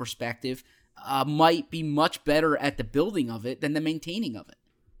strategical perspective, might be much better at the building of it than the maintaining of it.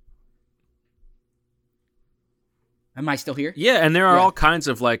 Am I still here? Yeah, and there are all kinds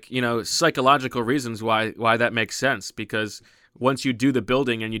of psychological reasons why that makes sense, because once you do the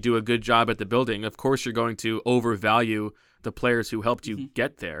building and you do a good job at the building, of course you're going to overvalue the players who helped you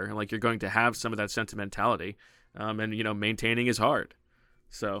get there. Like, you're going to have some of that sentimentality. And maintaining is hard.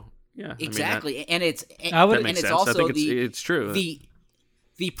 So exactly. I mean, it's sense. also I think it's true.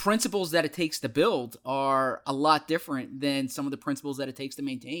 The principles that it takes to build are a lot different than some of the principles that it takes to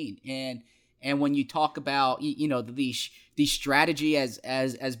maintain. And when you talk about the strategy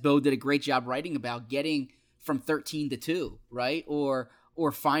as Bo did a great job writing about getting from 13 to 2, right? Or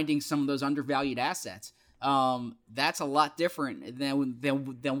finding some of those undervalued assets. That's a lot different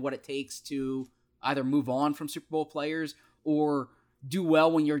than what it takes to either move on from Super Bowl players or do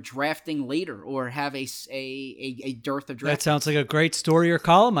well when you're drafting later or have a dearth of draft. That sounds like a great story or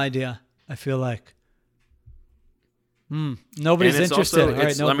column idea, I feel like. Nobody's interested. Also, all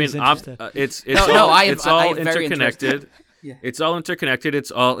right, nobody's interested. It's all I am very interconnected. Yeah. It's all interconnected.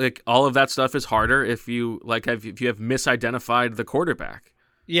 It's all all of that stuff is harder if you have misidentified the quarterback.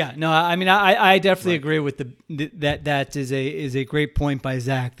 Yeah, no, I mean, I definitely agree with that is a great point by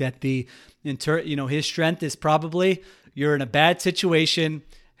Zach, that his strength is probably you're in a bad situation.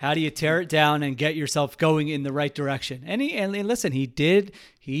 How do you tear it down and get yourself going in the right direction? And listen, he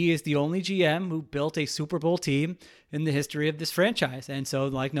is the only GM who built a Super Bowl team in the history of this franchise. And so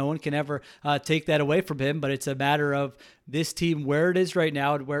no one can ever take that away from him, but it's a matter of this team, where it is right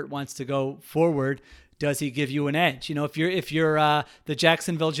now and where it wants to go forward. Does he give you an edge? If you're the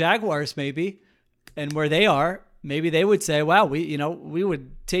Jacksonville Jaguars, maybe, and where they are, maybe they would say, wow, we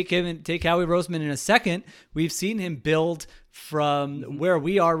would take him and take Howie Roseman in a second. We've seen him build from where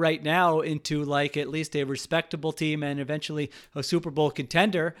we are right now into at least a respectable team and eventually a Super Bowl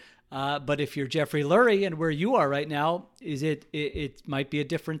contender. But if you're Jeffrey Lurie and where you are right now, it might be a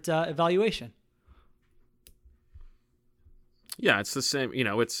different evaluation. Yeah, it's the same.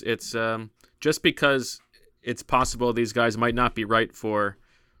 It's just because it's possible these guys might not be right for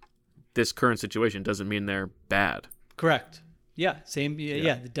this current situation doesn't mean they're bad. Correct. Yeah. Same.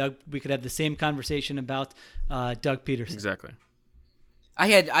 Yeah. We could have the same conversation about Doug Peterson. Exactly. I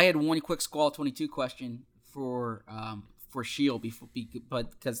had one quick Squall 22 question for Shield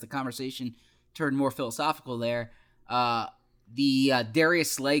but because the conversation turned more philosophical there. The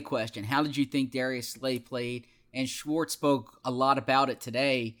Darius Slay question. How did you think Darius Slay played? And Schwartz spoke a lot about it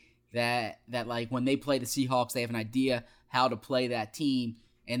today. That when they play the Seahawks, they have an idea how to play that team,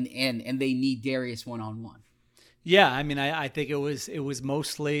 and they need Darius one-on-one. Yeah, I mean, I think it was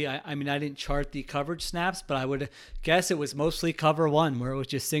mostly. I mean, I didn't chart the coverage snaps, but I would guess it was mostly cover one, where it was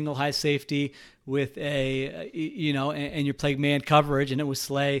just single high safety with and you're playing man coverage, and it was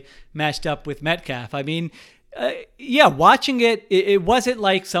Slay matched up with Metcalf. I mean. Watching it wasn't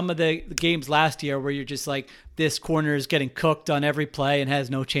like some of the games last year where you're just like, this corner is getting cooked on every play and has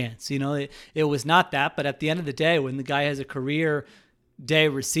no chance. It was not that. But at the end of the day, when the guy has a career day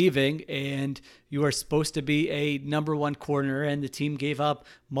receiving and you are supposed to be a number one corner and the team gave up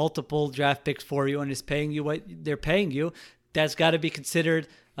multiple draft picks for you and is paying you what they're paying you, that's got to be considered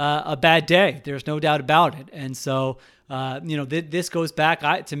a bad day. There's no doubt about it. And so, this goes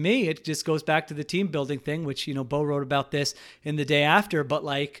back, to me, it just goes back to the team building thing, which, Bo wrote about this in the day after, but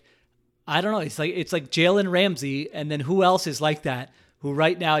I don't know. It's like Jalen Ramsey. And then who else is like that? Who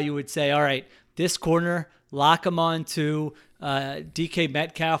right now you would say, all right, this corner, lock him on to DK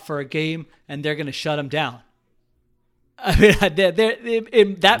Metcalf for a game and they're going to shut him down. I mean,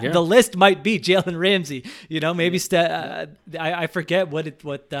 the list might be Jalen Ramsey. Maybe I forget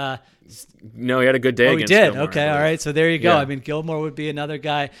what. No, he had a good day. Against he did. Gilmore, okay, all right. So there you go. Yeah. I mean, Gilmore would be another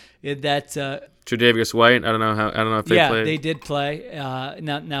guy in that. Tre'Davious White. I don't know if they played. Yeah, they did play.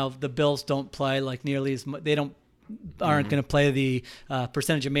 Now the Bills don't play nearly as much. They aren't going to play the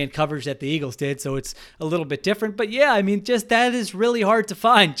percentage of man coverage that the Eagles did, so it's a little bit different. But yeah, I mean, just that is really hard to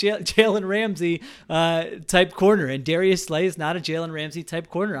find. Jalen Ramsey type corner, and Darius Slay is not a Jalen Ramsey type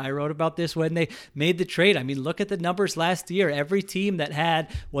corner. I wrote about this when they made the trade. I mean, look at the numbers last year. Every team that had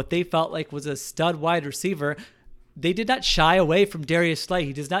what they felt like was a stud wide receiver, they did not shy away from Darius Slay.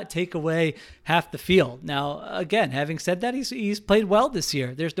 He does not take away half the field. Now, again, having said that, he's played well this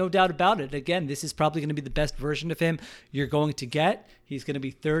year. There's no doubt about it. Again, this is probably going to be the best version of him you're going to get. He's going to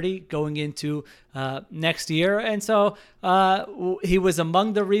be 30 going into next year. And so he was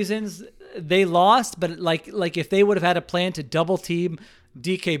among the reasons they lost. But like if they would have had a plan to double team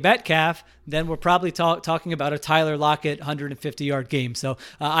DK Metcalf, then we're probably talking about a Tyler Lockett 150-yard game. So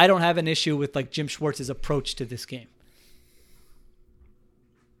I don't have an issue with Jim Schwartz's approach to this game.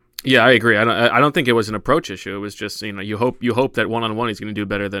 Yeah, I agree. I don't think it was an approach issue. It was just you hope that one-on-one he's going to do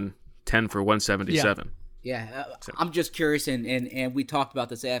better than 10 for 177. Yeah, I'm just curious, and we talked about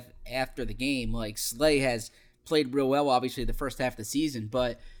this after the game. Slay has played real well, obviously, the first half of the season,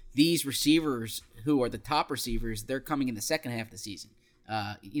 but these receivers who are the top receivers, they're coming in the second half of the season.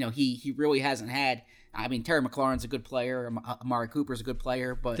 He really hasn't had. I mean, Terry McLaurin's a good player. Amari Cooper's a good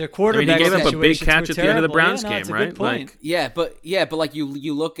player, but their quarterback he gave up a big catch at the end of the Browns game, right? But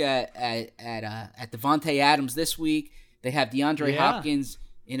you look at Devontae Adams this week. They have DeAndre Hopkins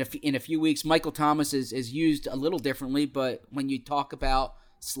in a few weeks, Michael Thomas is used a little differently, but when you talk about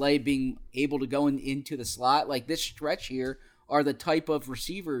Slay being able to go into the slot, like this stretch here are the type of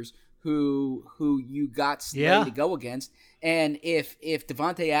receivers who you got Slay to go against. And if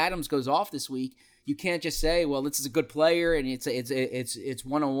Devontae Adams goes off this week, you can't just say, well, this is a good player and it's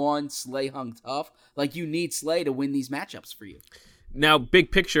one-on-one, Slay hung tough. Like, you need Slay to win these matchups for you. Now,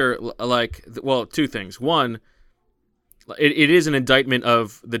 big picture, two things. One, it is an indictment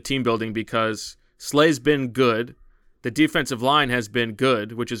of the team building because Slay's been good. The defensive line has been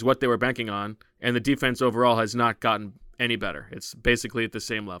good, which is what they were banking on, and the defense overall has not gotten any better. It's basically at the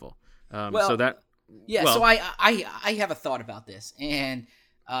same level. So I have a thought about this, and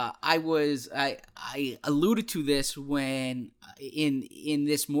I alluded to this when in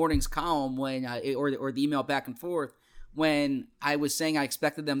this morning's column when or the email back and forth when I was saying I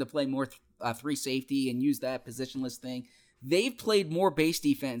expected them to play more three safety and use that positionless thing. They've played more base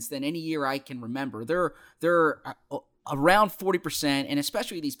defense than any year I can remember. They're around 40%, and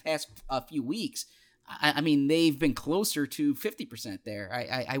especially these past few weeks, I mean, they've been closer to 50% there.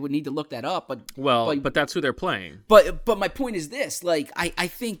 I would need to look that up, but that's who they're playing. But my point is this: like, I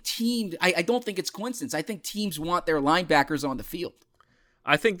think teams. I don't think it's coincidence. I think teams want their linebackers on the field.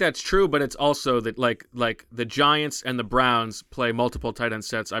 I think that's true, but it's also that like the Giants and the Browns play multiple tight end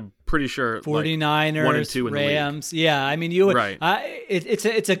sets. I'm pretty sure 49ers, like 1 and 2 in Rams. The league. Yeah, I mean, you would. Right.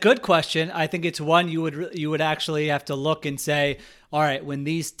 It's a good question. I think it's one you would actually have to look and say, all right, when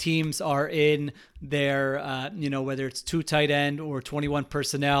these teams are in their, whether it's 2 tight end or 21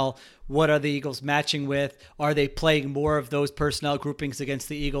 personnel, what are the Eagles matching with? Are they playing more of those personnel groupings against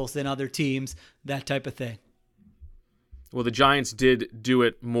the Eagles than other teams? That type of thing. Well, the Giants did do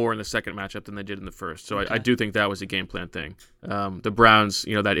it more in the second matchup than they did in the first, so okay. I do think that was a game plan thing. The Browns,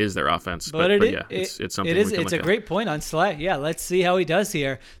 that is their offense, but it's something. It's a great point on Slay. Yeah, let's see how he does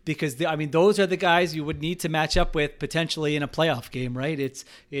here because those are the guys you would need to match up with potentially in a playoff game, right?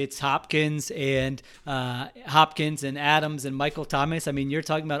 It's Hopkins and Adams and Michael Thomas. I mean, you're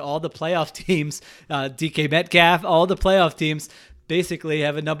talking about all the playoff teams, DK Metcalf, all the playoff teams. Basically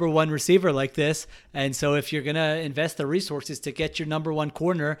have a number one receiver like this. And so if you're going to invest the resources to get your number one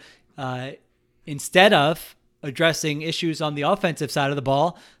corner, instead of addressing issues on the offensive side of the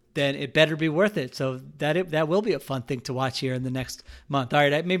ball, then it better be worth it. So that will be a fun thing to watch here in the next month. All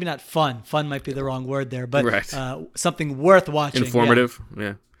right, maybe not fun. Fun might be the wrong word there, but right. Something worth watching. Informative,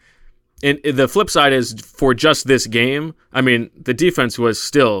 yeah. And the flip side is for just this game, I mean, the defense was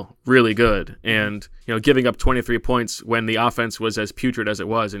still really good. And, giving up 23 points when the offense was as putrid as it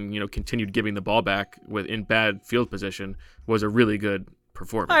was and, continued giving the ball back in bad field position was a really good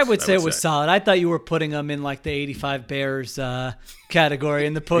performance. I would say it was solid. I thought you were putting them in like the 85 Bears category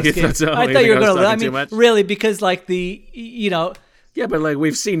in the post game. I thought you were going to, really, because like yeah, but like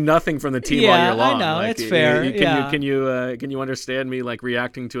we've seen nothing from the team all year long. I know, like, it's fair. Can you understand me like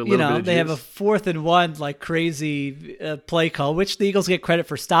reacting to a little bit of they have a 4th and 1 like crazy play call, which the Eagles get credit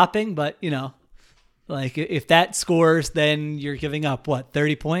for stopping, but like if that scores, then you're giving up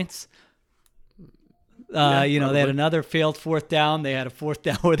 30 points. They had another failed 4th down. They had a 4th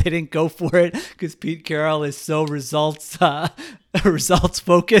down where they didn't go for it because Pete Carroll is so results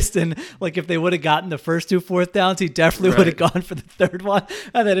focused. And like if they would have gotten the first 2 4th downs, he definitely would have gone for the 3rd one.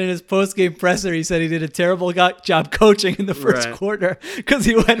 And then in his post game presser, he said he did a terrible job coaching in the first quarter because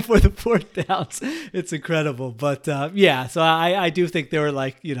he went for the 4th downs. It's incredible. But so I do think there were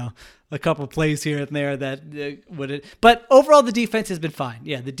like, a couple plays here and there that but overall the defense has been fine.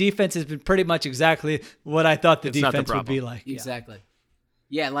 Yeah, the defense has been pretty much exactly what I thought the defense would be like. Exactly.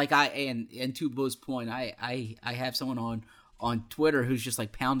 Yeah, like and to Bo's point, I have someone on Twitter who's just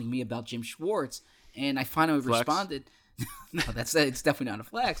like pounding me about Jim Schwartz, and I finally responded. No, it's definitely not a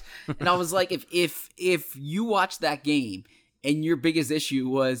flex. And I was like, if you watched that game and your biggest issue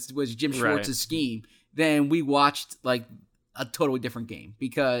was Jim Schwartz's scheme, then we watched like a totally different game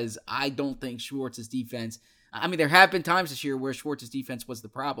because I don't think Schwartz's defense. I mean, there have been times this year where Schwartz's defense was the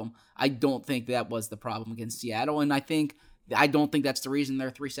problem. I don't think that was the problem against Seattle, and I don't think that's the reason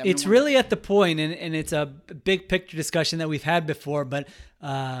they're 3-7. It's really at the point, and it's a big picture discussion that we've had before, but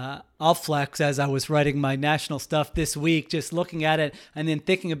I'll flex as I was writing my national stuff this week, just looking at it and then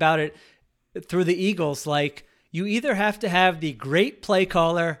thinking about it through the Eagles. Like, you either have to have the great play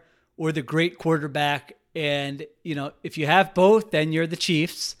caller or the great quarterback. And, if you have both, then you're the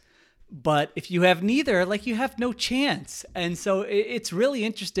Chiefs. But if you have neither, like, you have no chance. And so it's really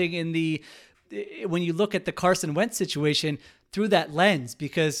interesting when you look at the Carson Wentz situation through that lens,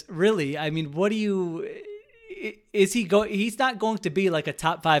 because really, I mean, is he go? He's not going to be like a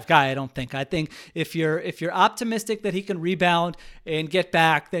top 5 guy. I don't think. I think if you're optimistic that he can rebound and get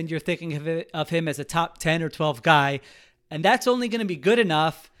back, then you're thinking of him as a top 10 or 12 guy, and that's only going to be good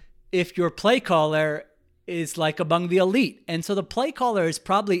enough if your play caller is like among the elite. And so the play caller is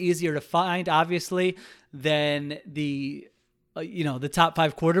probably easier to find, obviously, than the the top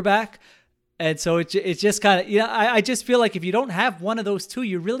 5 quarterback. And so it's just kind of, I just feel like if you don't have one of those two,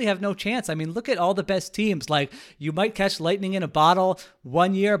 you really have no chance. I mean, look at all the best teams. Like, you might catch lightning in a bottle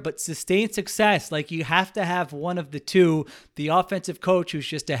one year, but sustained success, like, you have to have one of the two. The offensive coach who's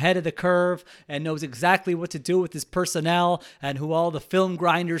just ahead of the curve and knows exactly what to do with his personnel, and who all the film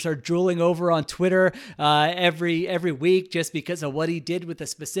grinders are drooling over on Twitter every week just because of what he did with a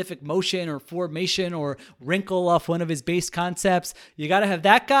specific motion or formation or wrinkle off one of his base concepts. You got to have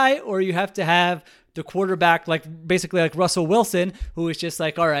that guy, or you have to have the quarterback, basically like Russell Wilson, who is just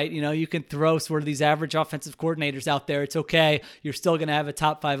like, all right, you can throw sort of these average offensive coordinators out there. It's okay. You're still going to have a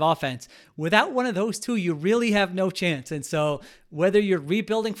top 5 offense. Without one of those two, you really have no chance. And so whether you're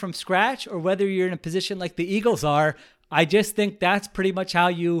rebuilding from scratch or whether you're in a position like the Eagles are, I just think that's pretty much how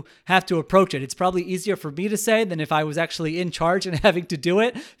you have to approach it. It's probably easier for me to say than if I was actually in charge and having to do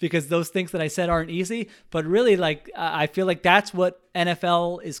it, because those things that I said aren't easy. But really, I feel like that's what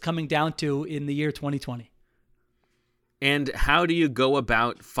NFL is coming down to in the year 2020. And how do you go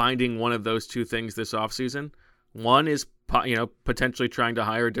about finding one of those two things this offseason? One is, potentially trying to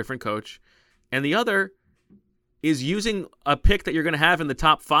hire a different coach, and the other is using a pick that you're going to have in the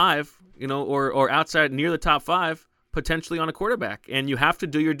top 5, or outside near the top 5, potentially on a quarterback. And you have to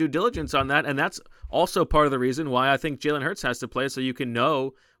do your due diligence on that. And that's also part of the reason why I think Jalen Hurts has to play, so you can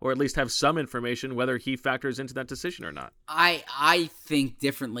know, or at least have some information, whether he factors into that decision or not. I think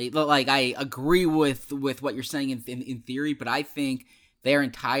differently. Like, I agree with what you're saying in theory, but I think their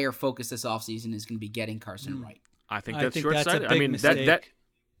entire focus this offseason is going to be getting Carson Wright. I think that's short-sighted. That's a big mistake.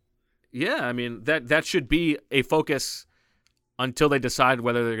 That should be a focus until they decide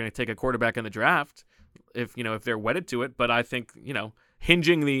whether they're going to take a quarterback in the draft, if they're wedded to it. But I think,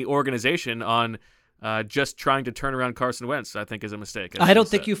 hinging the organization on just trying to turn around Carson Wentz, I think, is a mistake. I don't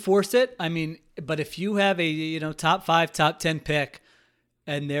think you force it. I mean, but if you have a top 5, top 10 pick,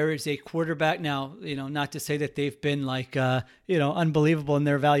 and there is a quarterback now, not to say that they've been unbelievable in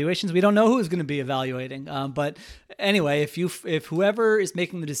their evaluations. We don't know who's going to be evaluating. But anyway, if whoever is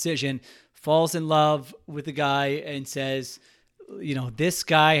making the decision falls in love with the guy and says, this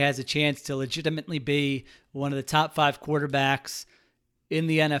guy has a chance to legitimately be one of the top 5 quarterbacks in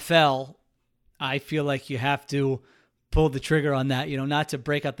the NFL, I feel like you have to pull the trigger on that, not to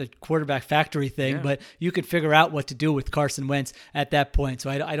break out the quarterback factory thing, but you can figure out what to do with Carson Wentz at that point. So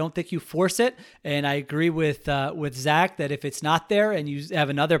I don't think you force it. And I agree with Zach that if it's not there and you have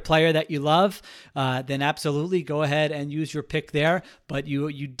another player that you love, then absolutely go ahead and use your pick there. But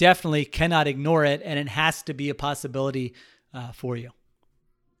you definitely cannot ignore it, and it has to be a possibility for you.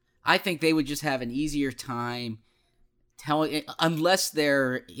 I think they would just have an easier time telling, unless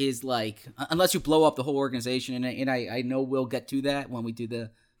you blow up the whole organization, and I know we'll get to that when we do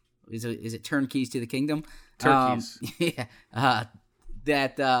is it Turnkeys to the Kingdom? Turkeys.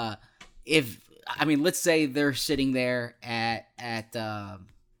 Let's say they're sitting there at 5,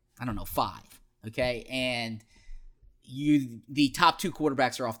 okay, and the top 2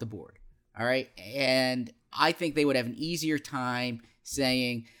 quarterbacks are off the board, all right, and I think they would have an easier time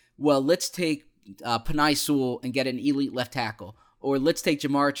saying, well, let's take Penei Sewell and get an elite left tackle, or let's take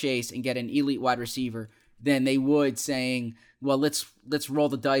Jamar Chase and get an elite wide receiver, than they would saying, well, let's roll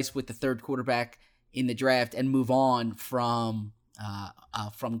the dice with the 3rd quarterback in the draft and move on from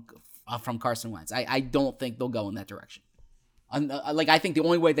Carson Wentz. I don't think they'll go in that direction. I think the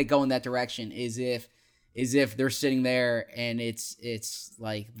only way they go in that direction is if they're sitting there and it's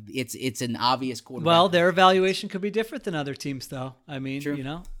an obvious quarterback. Well, their evaluation could be different than other teams, though. I mean,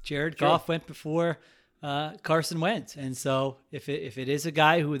 True. Jared Goff went before Carson Wentz, and so if it is a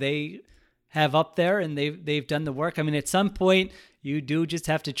guy who they have up there and they've done the work, I mean, at some point you do just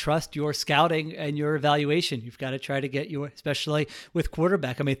have to trust your scouting and your evaluation. You've got to try to get especially with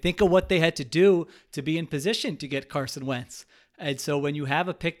quarterback. I mean, think of what they had to do to be in position to get Carson Wentz, and so when you have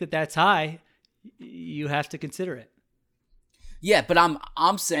a pick that's high, you have to consider it. Yeah, but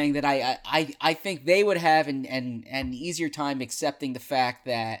I'm saying that I think they would have an easier time accepting the fact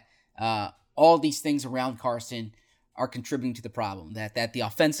that all these things around Carson are contributing to the problem. That the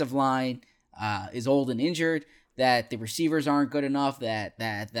offensive line is old and injured, that the receivers aren't good enough, that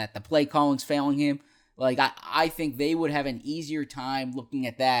the play calling's failing him. I think they would have an easier time looking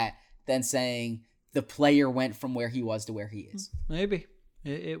at that than saying the player went from where he was to where he is. Maybe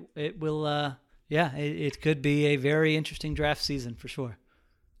it will. yeah, it could be a very interesting draft season for sure.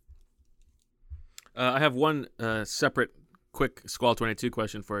 I have one separate quick Squall 22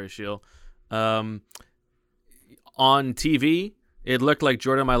 question for you, Sheil. On TV, it looked like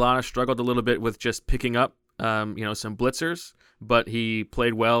Jordan Mailata struggled a little bit with just picking up, some blitzers, but he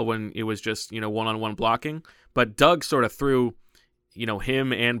played well when it was just, one-on-one blocking. But Doug sort of threw,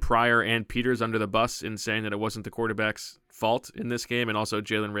 him and Pryor and Peters under the bus in saying that it wasn't the quarterback's fault in this game, and also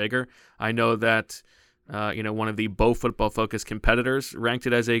Jalen Reagor. I know that, one of the Bo Football Focus competitors ranked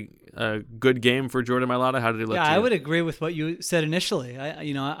it as a good game for Jordan Mailata. How did it look? Yeah, to I you? would agree with what you said initially.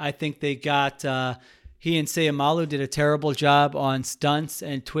 I think they got he and Sayamalu did a terrible job on stunts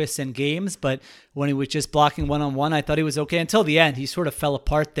and twists and games, but when he was just blocking one-on-one, I thought he was okay until the end. He sort of fell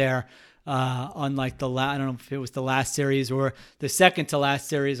apart there on like I don't know if it was the last series or the second to last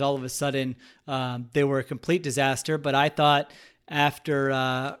series. All of a sudden, they were a complete disaster. But I thought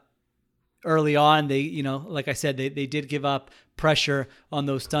after early on, they, like I said, they did give up pressure on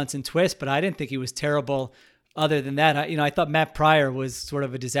those stunts and twists, but I didn't think he was terrible. Other than that, I thought Matt Pryor was sort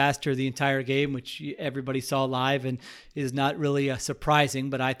of a disaster the entire game, which everybody saw live and is not really surprising,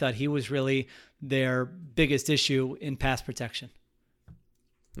 but I thought he was really their biggest issue in pass protection.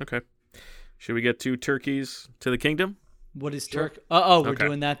 Okay. Should we get two turkeys to the kingdom? What is Turk? We're Okay.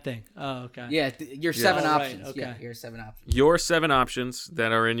 doing that thing. Oh, okay. Yeah, your 7 Oh, right, options. okay. Yeah, your 7 options. Your 7 options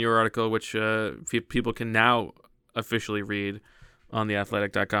that are in your article, which people can now officially read on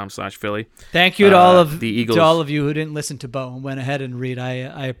theathletic.com/Philly. Thank you to all of the Eagles. to all of you who didn't listen to Bo and went ahead and read.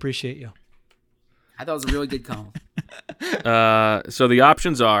 I appreciate you. I thought it was a really good column. So the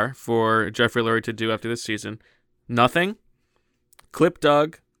options are for Jeffrey Lurie to do after this season: nothing, clip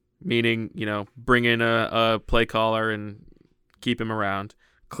Doug, meaning bring in a play caller and keep him around;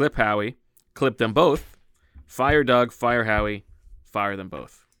 clip Howie, clip them both; fire Doug, fire Howie, fire them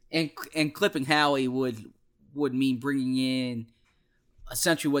both. And clipping Howie would mean bringing in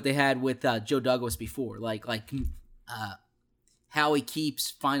essentially what they had with Joe Douglas before, like Howie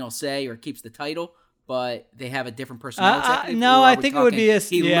keeps final say or keeps the title, but they have a different personality. No, I think it would be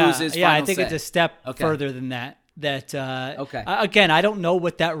he loses. Yeah, I final think say. it's a step Okay. further than that. Okay. Again, I don't know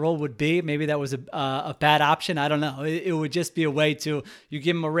what that role would be. Maybe that was a bad option. I don't know. It would just be a way to, you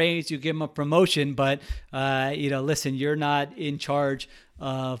give him a raise, you give him a promotion, but listen, you're not in charge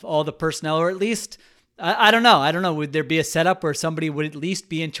of all the personnel, or at least I don't know. I don't know. Would there be a setup where somebody would at least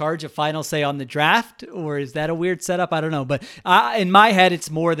be in charge of final say on the draft, or is that a weird setup? I don't know. But in my head,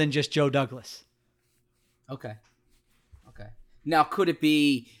 it's more than just Joe Douglas. Okay. Now, could it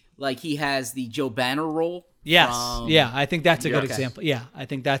be like he has the Joe Banner role? Yes. Yeah, I think that's a good Okay. example. Yeah, I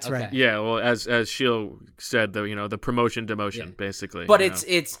think that's Okay. right. Yeah, well, as Sheil said, the promotion demotion, basically. But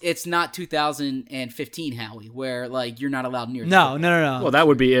it's not 2015 Howie, where like you're not allowed near. the No. football. Well, that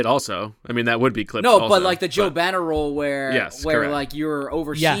would be it also. I mean, that would be clipped No, also, but like the Joe Banner role where Yes, where correct. like you're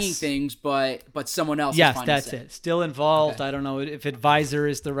overseeing Yes. things, but someone else. Yes, has final that's say. it. Still involved. Okay. I don't know if advisor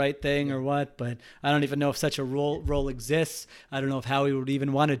is the right thing or what, but I don't even know if such a role exists. I don't know if Howie would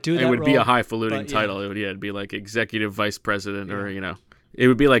even want to do that. It would be role, a highfalutin but, yeah. title. It'd be like executive vice president, or it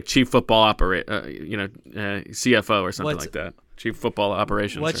would be like chief football CFO or something What's- like that. Chief football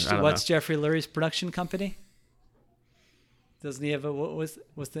operations. What's I don't know. Jeffrey Lurie's production company? Doesn't he have a what's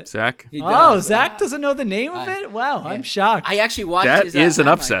that? Zach? He Oh, does. Zach doesn't know the name of it. Wow, I'm shocked. I actually watched That his. is an Oh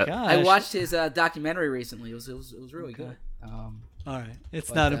my upset. gosh. I watched his documentary recently. It was really good. All right, it's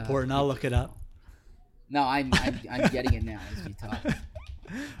But, not important. I'll look it up. No, I'm getting it now as we talk.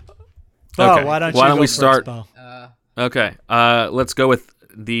 Bo, Okay. why don't Why you don't go we first, start- Bo? Okay. Let's go with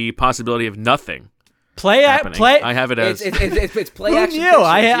the possibility of nothing Play. happening. I have it as It's play Who action. knew? pictures,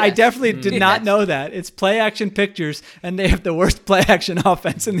 I yes. definitely did not know that. It's play action pictures, and they have the worst play action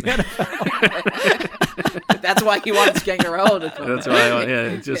offense in the NFL. That's why he wanted Scangarello to come. That's why.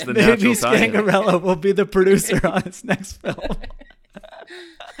 It's just the Maybe natural tie-in. Scangarello will be the producer on his next film.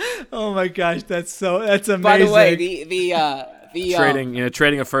 Oh my gosh, that's amazing. By the way, the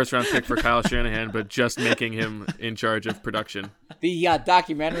Trading a first round pick for Kyle Shanahan, but just making him in charge of production. the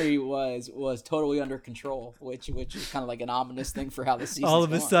documentary was totally under control, which is kind of like an ominous thing for how the season. all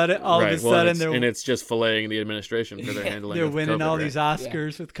of a sudden, It's just filleting the administration for their handling. they're of winning COVID, all right? these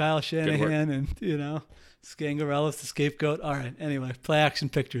Oscars with Kyle work. Shanahan, and Scangarella's the scapegoat. All right, anyway, play action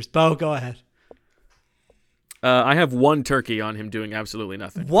pictures. Bo, go ahead. I have one turkey on him doing absolutely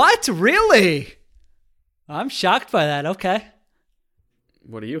nothing. What? Really? I'm shocked by that. Okay.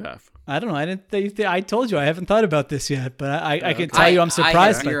 What do you have? I don't know. I didn't. I told you I haven't thought about this yet, but I can tell you I'm surprised. I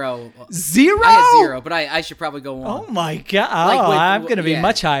had by zero. Zero? I had zero, but I should probably go on. Oh my god! Like with- I'm gonna be yeah.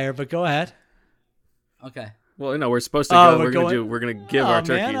 much higher, but go ahead. Okay. Well, no, we're supposed to go. we're We're gonna give our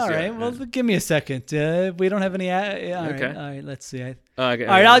turkeys. Man, all right. Yeah, Well, give me a second. We don't have any. All Okay. right. All right. Let's see. Okay, All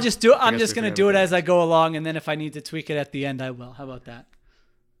right. I'll just do. I'm guess just we gonna can do have it it. as I go along, and then if I need to tweak it at the end, I will. How about that?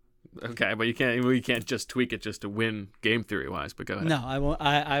 Okay, but you can't just tweak it just to win game theory wise. But go ahead. No, I won't.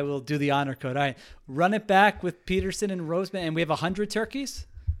 I will do the honor code. All right. Run it back with Peterson and Roseman, and we have 100 turkeys.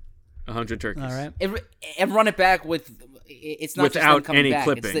 100 turkeys. All right. And run it back with. It's not just them Without coming any back.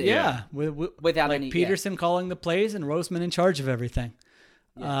 clipping. It's the, Yeah. Without like any Peterson calling the plays and Roseman in charge of everything.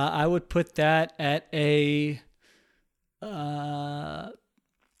 I would put that at a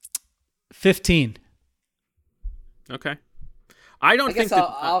 15. Okay. I don't I guess think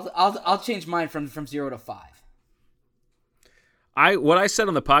that I'll change mine from 0 to 5. what I said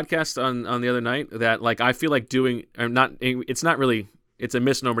on the podcast on the other night, that like I feel like doing or not, it's not really, it's a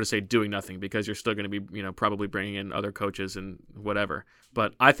misnomer to say doing nothing, because you're still going to be probably bringing in other coaches and whatever.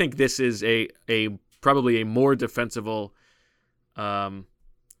 But I think this is a probably a more defensible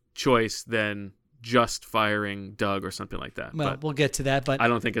choice than just firing Doug or something like that. Well, but we'll get to that, but I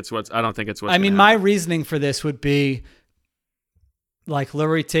don't think it's what's. I mean, my reasoning for this would be like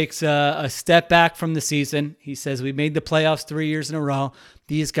Lurie takes a step back from the season. He says, we made the playoffs 3 years in a row.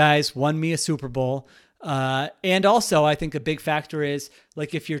 These guys won me a Super Bowl. And also, I think a big factor is,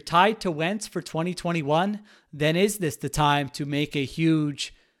 like, if you're tied to Wentz for 2021, then is this the time to make a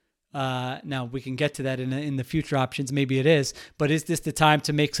huge now we can get to that in the future options. Maybe it is, but is this the time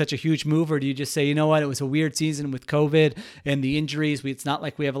to make such a huge move, or do you just say, you know what, it was a weird season with COVID and the injuries. It's not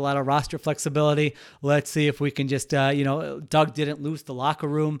like we have a lot of roster flexibility. Let's see if we can just, Doug didn't lose the locker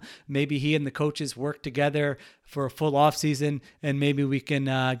room. Maybe he and the coaches work together for a full off season, and maybe we can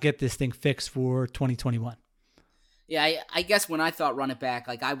get this thing fixed for 2021. Yeah, I guess when I thought run it back,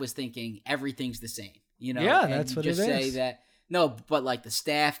 like I was thinking everything's the same. Yeah, that's what it is. Just say that. No, but like the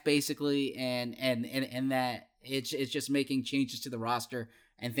staff basically, and that it's just making changes to the roster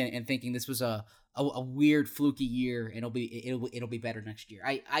and thinking this was a weird fluky year, and it'll be better next year.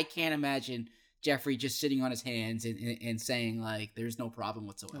 I can't imagine Jeffrey just sitting on his hands and saying like there's no problem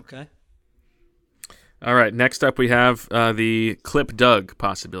whatsoever. Okay. All right. Next up, we have the clip Doug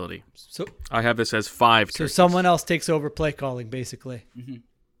possibility. So I have this as 5 So turkeys. someone else takes over play calling, basically. Mm-hmm.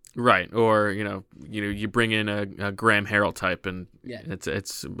 Right, or you bring in a Graham Harrell type, and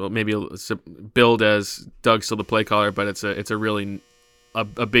it's maybe it's billed as Doug still the play caller, but it's a really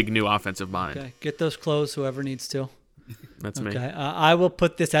a big new offensive mind. Okay, get those clothes, whoever needs to. That's me. Okay, I will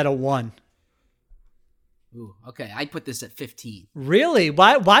put this at a 1. Ooh, okay, I'd put this at 15. Really?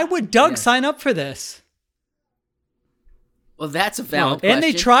 Why would Doug sign up for this? Well, that's a valid question. And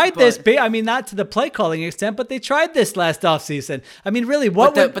they tried this. I mean, not to the play calling extent, but they tried this last offseason. I mean, really,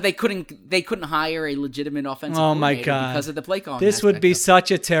 but they couldn't hire a legitimate offensive Oh my coordinator God! because of the play calling. This would aspect be of it.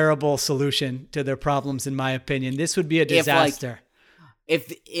 such a terrible solution to their problems, in my opinion. This would be a disaster. If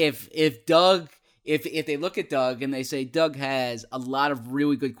they look at Doug and they say Doug has a lot of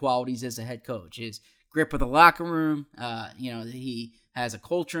really good qualities as a head coach, his grip of the locker room, he has a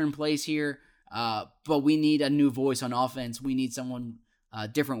culture in place here. But we need a new voice on offense. We need someone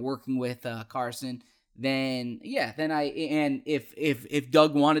different working with Carson. If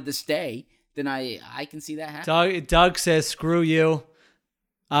Doug wanted to stay, then I can see that happen. Doug says, "Screw you,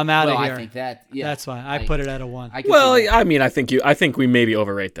 I'm out of here." I think that that's why I put it at a 1. I mean, I think we maybe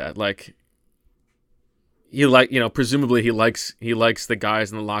overrate that. Like, presumably he likes the guys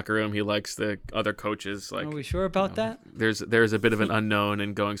in the locker room. He likes the other coaches. Like, are we sure about that? There's a bit of an unknown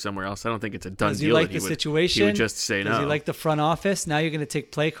in going somewhere else. I don't think it's a done Does he deal. like the situation? He would just say no. Does he like the front office? Now you're going to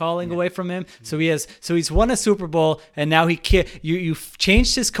take play calling away from him. So he's won a Super Bowl, and now you've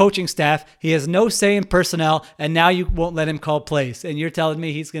changed his coaching staff. He has no say in personnel, and now you won't let him call plays. And you're telling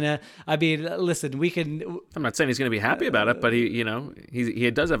me he's going to? I mean, listen, we can. I'm not saying he's going to be happy about it, but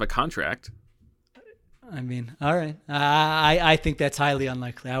he does have a contract. I mean, all right. I think that's highly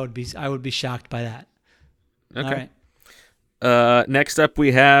unlikely. I would be shocked by that. Okay. All right. Next up,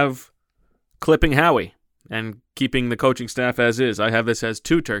 we have clipping Howie and keeping the coaching staff as is. I have this as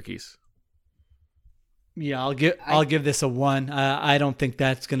 2 turkeys. Yeah, I'll give this a 1. I don't think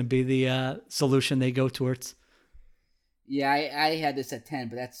that's going to be the solution they go towards. Yeah, I had this at 10,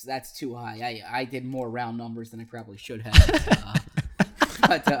 but that's too high. I did more round numbers than I probably should have.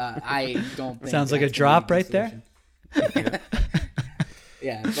 But I don't think sounds like a drop right there.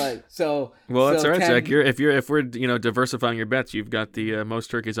 Yeah, but so well, that's all right, 10, Zach. If we're diversifying your bets, you've got the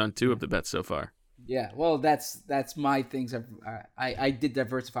most turkeys on 2 of the bets so far. Yeah, well, that's my things. I did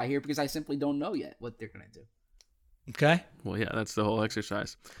diversify here because I simply don't know yet what they're gonna do. Okay. Well, yeah, that's the whole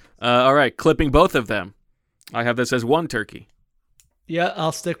exercise. All right, clipping both of them. I have this as 1 turkey. Yeah,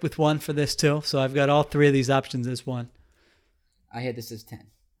 I'll stick with 1 for this too. So I've got all 3 of these options as 1. I had this as 10.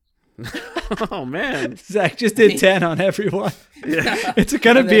 Oh man, Zach just did 10 on everyone. yeah. It's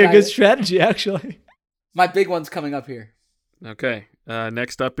going to And be then a good strategy, actually. My big one's coming up here. Okay.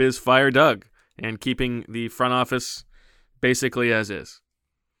 Next up is Fire Doug and keeping the front office basically as is.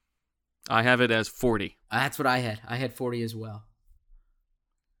 I have it as 40. That's what I had. I had 40 as well.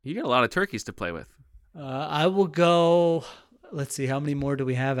 You got a lot of turkeys to play with. I will go. Let's see. How many more do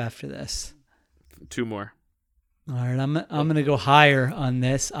we have after this? 2 more. All right. I'm going to go higher on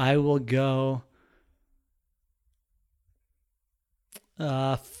this. I will go.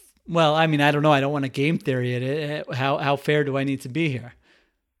 Well, I mean, I don't know. I don't want to game theory it. How fair do I need to be here?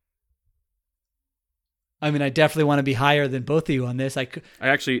 I mean, I definitely want to be higher than both of you on this. I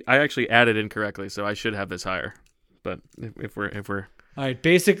actually added incorrectly, so I should have this higher. But if we're all right,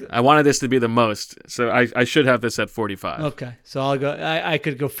 basic. I wanted this to be the most, so I should have this at 45. Okay, so I'll go. I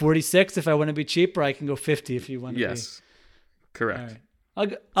could go 46 if I want to be cheap, or I can go 50 if you want to be. Yes, correct. All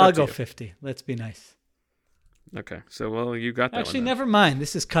right. I'll go 50. Let's be nice. Okay, so you got that Actually, one. never mind.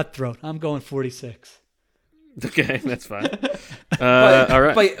 This is cutthroat. I'm going 46. Okay, that's fine. All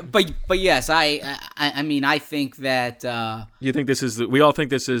right. But yes, I mean, I think that You think this is? We all think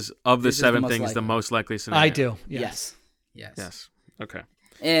this is of the This is the 7 most things the likely. most likely scenario. I do. yes. Yes. Okay.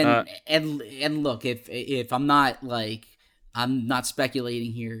 And look, if I'm not I'm not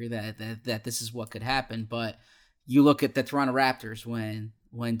speculating here that this is what could happen, but you look at the Toronto Raptors when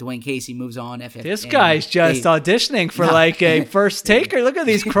Dwayne Casey moves on. This guy's just auditioning for like a first taker. Look at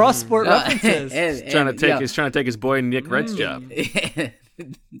these cross sport references. He's trying to take his boy Nick Wright's job.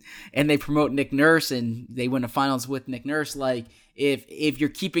 And they promote Nick Nurse, and they win the finals with Nick Nurse. Like, if you're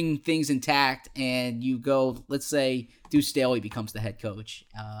keeping things intact, and you go, let's say Deuce Staley becomes the head coach,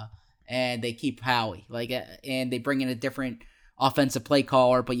 and they keep Howie, and they bring in a different offensive play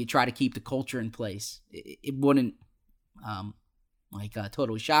caller, but you try to keep the culture in place, it wouldn't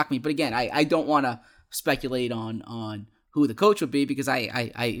totally shock me. But again, I don't want to speculate on who the coach would be because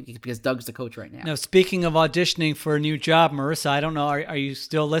because Doug's the coach right now. Now, speaking of auditioning for a new job, Marissa, I don't know, are you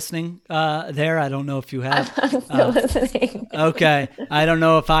still listening there? I don't know if you have. I'm still listening. Okay. I don't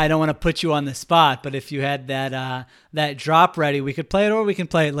know if I don't want to put you on the spot, but if you had that drop ready, we could play it or we can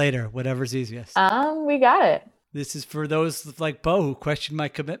play it later, whatever's easiest. We got it. This is for those like Bo who questioned my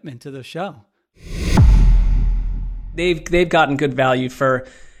commitment to the show. They've gotten good value for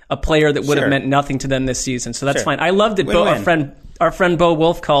a player that would have meant nothing to them this season, so that's fine. I loved it. Our friend Bo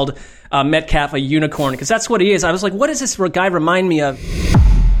Wolf called Metcalf a unicorn because that's what he is. I was like, what does this guy remind me of?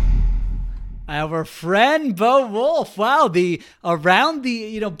 Our friend Bo Wolf. Wow,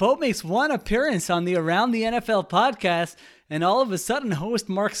 Bo makes one appearance on the Around the NFL podcast, and all of a sudden, host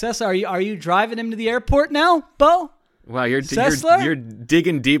Mark Sessa, are you driving him to the airport now, Bo? Wow, you're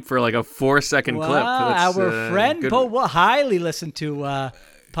digging deep for like a 4-second clip. That's, our friend Bo will highly listen to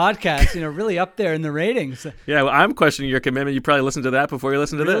podcasts, really up there in the ratings. Yeah, well, I'm questioning your commitment. You probably listened to that before you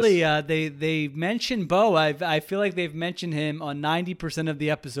listened to this. Really, they mentioned Bo. I feel like they've mentioned him on 90% of the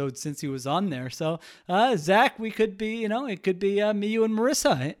episodes since he was on there. So, Zach, we could be, it could be me, you, and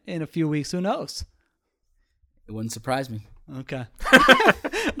Marissa in a few weeks. Who knows? It wouldn't surprise me. Okay.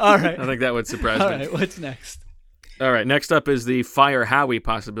 All right. I think that would surprise me. All right, what's next? All right, next up is the fire Howie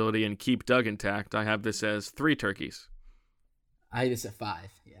possibility and keep Doug intact. I have this as 3 turkeys. I had this at 5.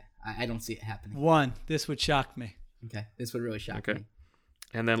 Yeah, I don't see it happening. 1. This would shock me. Okay, this would really shock me.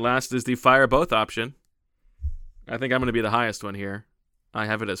 And then last is the fire both option. I think I'm going to be the highest one here. I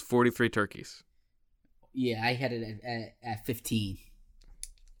have it as 43 turkeys. Yeah, I had it at 15.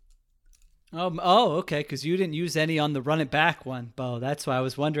 Okay, because you didn't use any on the run it back one, Bo. That's why I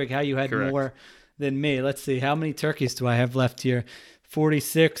was wondering how you had more than me. Let's see. How many turkeys do I have left here?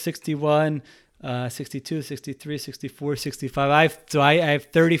 46, 61, 62, 63, 64, 65. I have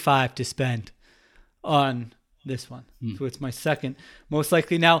 35 to spend on this one. So it's my second most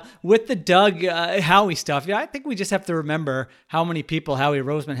likely. Now, with the Doug Howie stuff, I think we just have to remember how many people Howie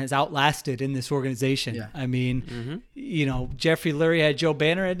Roseman has outlasted in this organization. Yeah. I mean, Jeffrey Lurie had Joe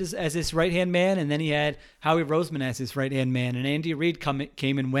Banner as his right-hand man, and then he had Howie Roseman as his right-hand man, and Andy Reid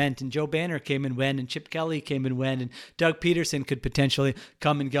came and went, and Joe Banner came and went, and Chip Kelly came and went, and Doug Peterson could potentially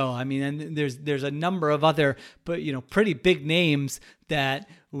come and go. I mean, and there's a number of other, but pretty big names that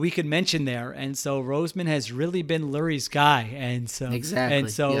we could mention there. And so Roseman has really been Lurie's guy. And so, exactly. And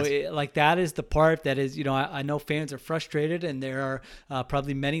so that is the part that is, I know fans are frustrated, and there are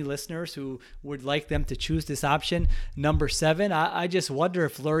probably many listeners who would like them to choose this option. Number 7, I just wonder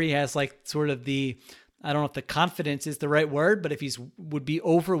if Lurie has sort of I don't know if the confidence is the right word, but if would be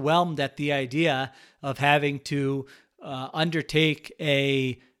overwhelmed at the idea of having to undertake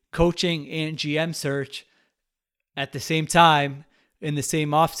a coaching and GM search at the same time in the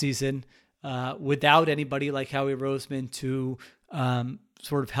same offseason without anybody like Howie Roseman to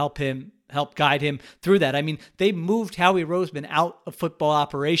sort of help guide him through that. I mean, they moved Howie Roseman out of football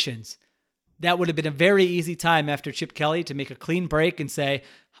operations. That would have been a very easy time after Chip Kelly to make a clean break and say,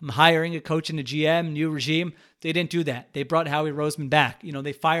 I'm hiring a coach and a GM, new regime. They didn't do that. They brought Howie Roseman back.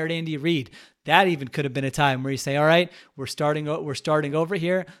 They fired Andy Reid. That even could have been a time where you say, all right, we're starting over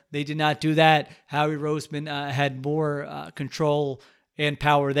here. They did not do that. Howie Roseman had more control and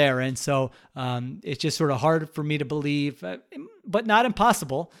power there. And so it's just sort of hard for me to believe, but not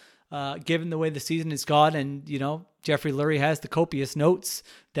impossible, given the way the season has gone. And, Jeffrey Lurie has the copious notes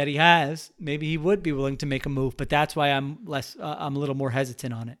that he has. Maybe he would be willing to make a move, but that's why I'm a little more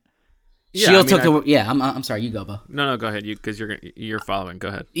hesitant on it. Yeah, I'm sorry. You go, Bo. No, go ahead. Because you're following. Go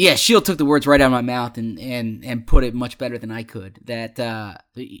ahead. Yeah, Shield took the words right out of my mouth and put it much better than I could. That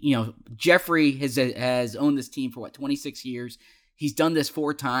Jeffrey has owned this team for 26 years. He's done this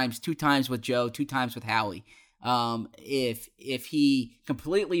 4 times, 2 times with Joe, 2 times with Howie. If he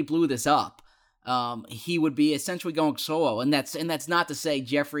completely blew this up, he would be essentially going solo, and that's not to say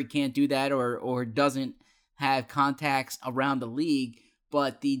Jeffrey can't do that or doesn't have contacts around the league,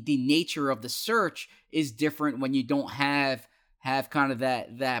 but the nature of the search is different when you don't have kind of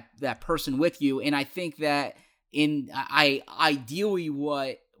that person with you. And I think that ideally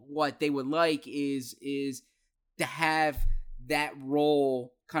what they would like is to have that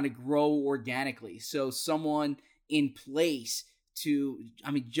role kind of grow organically. So someone in place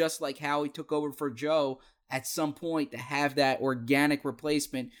just like how he took over for Joe at some point, to have that organic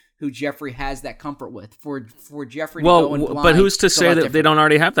replacement who Jeffrey has that comfort with. For Jeffrey to go in blind, but who's to say that they don't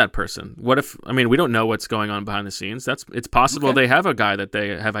already have that person? What if, we don't know what's going on behind the scenes. It's possible they have a guy that they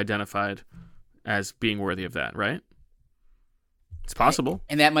have identified as being worthy of that, right? It's possible.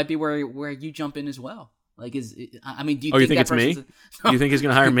 And that might be where you jump in as well. Like, do you think it's me? Do you think he's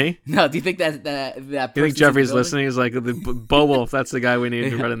going to hire me? No, do you think that you think Jeffrey's listening? He's like, Bo Wolf, that's the guy we need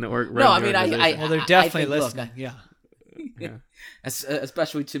to run in the work. No, well, they're definitely listening. Yeah.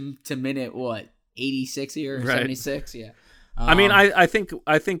 Especially to minute 86 here or 76. Yeah. I think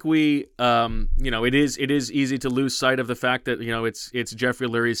we it is easy to lose sight of the fact that it's Jeffrey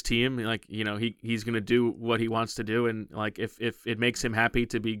Lurie's team. Like, he's going to do what he wants to do, and like if it makes him happy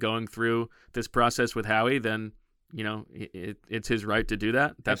to be going through this process with Howie, then it's his right to do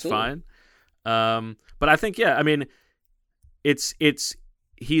that. That's Absolutely. Fine. But I think it's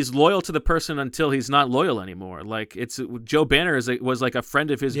he's loyal to the person until he's not loyal anymore. Like, it's Joe Banner was like a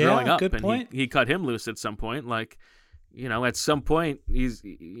friend of his growing up, good and point. he cut him loose at some point. Like, at some point he's,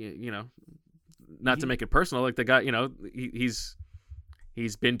 not to make it personal, like the guy,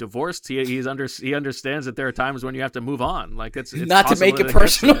 he's been divorced. He understands that there are times when you have to move on. Like, it's not to make it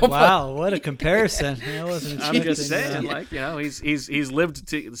personal. Wow, what a comparison! That wasn't. I'm just saying, he's lived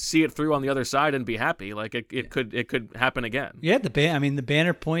to see it through on the other side and be happy. Like, it could happen again. Yeah, the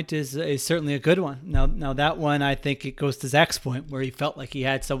Banner point is certainly a good one. Now that one, I think it goes to Zach's point where he felt like he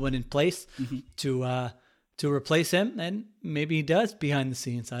had someone in place to replace him, and maybe he does behind the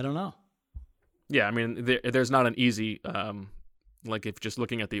scenes. I don't know. Yeah, there's not an easy, like, if just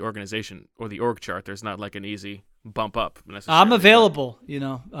looking at the organization or the org chart, there's not like an easy bump up necessarily. I'm available,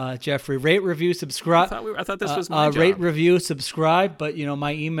 Jeffrey. Rate, review, subscribe. I thought this was my job. Rate, review, subscribe, but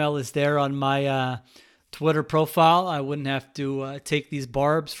my email is there on my Twitter profile. I wouldn't have to take these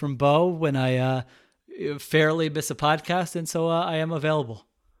barbs from Bo when I fairly miss a podcast, and so I am available.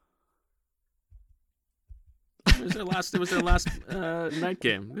 It was their last night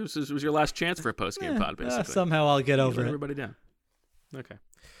game. This was your last chance for a post-game pod, basically. Somehow I'll get over it. Everybody down. Okay.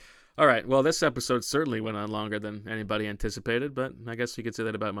 All right. Well, this episode certainly went on longer than anybody anticipated, but I guess you could say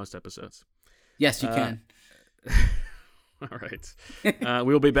that about most episodes. Yes, you can. All right.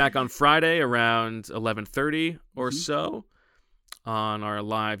 We'll be back on Friday around 11:30 or so on our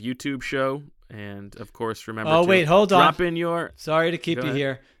live YouTube show. And, of course, remember hold on. Drop in your... Sorry to keep you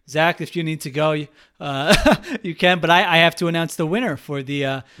here. Zach, if you need to go, you can. But I have to announce the winner for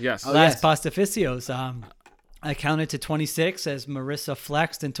the last Pastificios. I counted to 26 as Marissa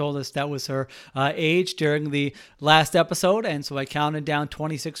flexed and told us that was her age during the last episode. And so I counted down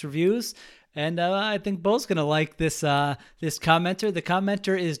 26 reviews. And I think Bo's going to like this commenter. The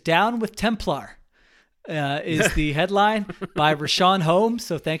commenter is Down with Templar. Is the headline by Rashawn Holmes.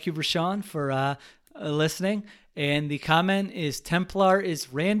 So thank you, Rashawn, for listening. And the comment is Templar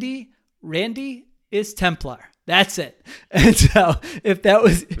is Randy. Randy is Templar. That's it. And so if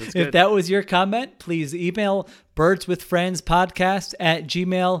that was your comment, please email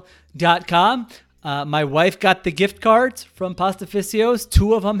birdswithfriendspodcast@gmail.com. My wife got the gift cards from Pastificios.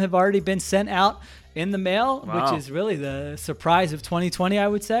 2 of them have already been sent out in the mail, which is really the surprise of 2020, I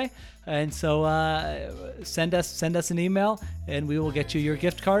would say. And so send us an email, and we will get you your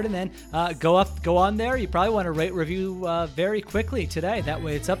gift card. And then go on there. You probably want to rate review very quickly today. That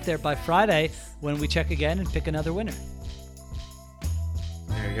way it's up there by Friday when we check again and pick another winner.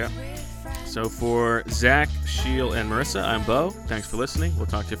 There you go. So for Zach, Sheil, and Marissa, I'm Bo. Thanks for listening. We'll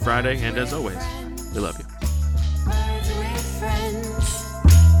talk to you Friday, and as always, we love you.